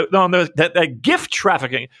on that gift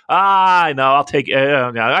trafficking. I know, I'll take it.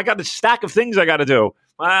 I got a stack of things I got to do.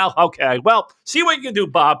 Well, okay. Well, see what you can do,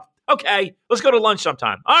 Bob. Okay, let's go to lunch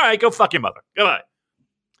sometime. All right, go fuck your mother. Goodbye.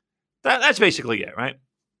 That's basically it, right?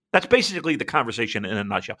 That's basically the conversation in a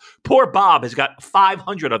nutshell. Poor Bob has got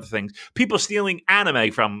 500 other things. People stealing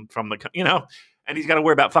anime from the, and he's got to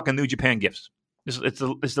worry about fucking New Japan gifts. It's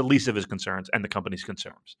the least of his concerns and the company's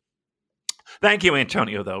concerns. Thank you,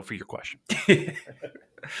 Antonio, though, for your question. Okay,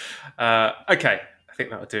 I think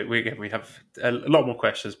that'll do it. We have a lot more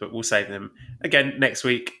questions, but we'll save them again next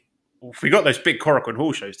week. We got those big Korakuen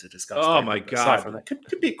Hall shows to discuss. Oh my god! Aside from that, could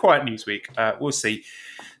be a quiet news week. We'll see.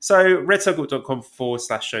 So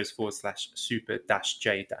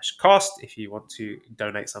redcircle.com/shows/super-j-cast. If you want to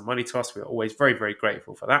donate some money to us, we're always very, very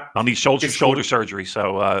grateful for that. I'll need shoulder surgery,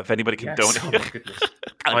 so if anybody can donate. Oh my goodness.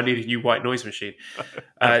 I need a new white noise machine.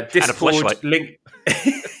 Discord link.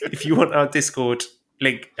 If you want our Discord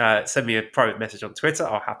link, send me a private message on Twitter.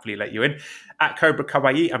 I'll happily let you in. At Cobra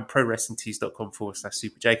Kawaii and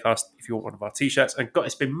ProWrestlingTees.com/SuperJcast if you want one of our t-shirts. And God,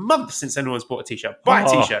 it's been months since anyone's bought a t-shirt. Buy a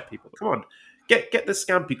t-shirt, people. Come on. Get the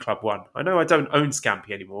Scampy Club one. I know I don't own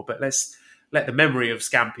Scampy anymore, but let's let the memory of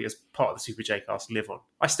Scampy as part of the Super J-Cast live on.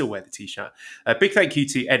 I still wear the t-shirt. Big thank you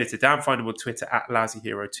to Editor Dan. Find him on Twitter at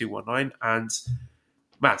LousyHero219. And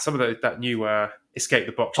man, some of that new Escape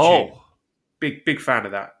the Box tune. Big fan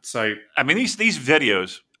of that. So I mean, these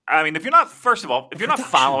videos. I mean, if you're not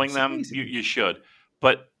following them, you should.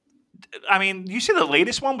 But I mean, you see the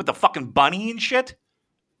latest one with the fucking bunny and shit?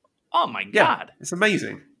 Oh my god, it's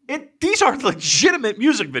amazing. These are legitimate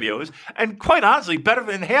music videos, and quite honestly, better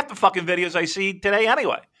than half the fucking videos I see today.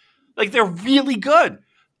 Anyway, like they're really good.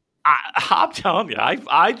 I'm telling you,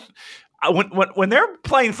 when they're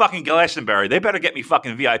playing fucking Glastonbury, they better get me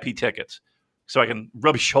fucking VIP tickets so I can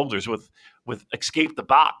rub shoulders with Escape the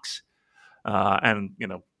Box, and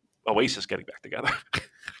Oasis getting back together.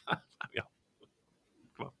 Yeah.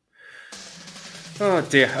 Come on. Oh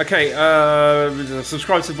dear. Okay.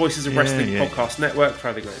 Subscribe to Voices of Wrestling Podcast Network.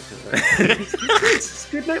 Probably great. It's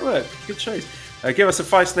a good network. Good shows. Give us a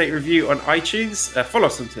 5-star review on iTunes. Follow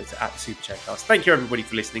us on Twitter at SuperChatCast. Thank you everybody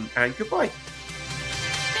for listening, and goodbye.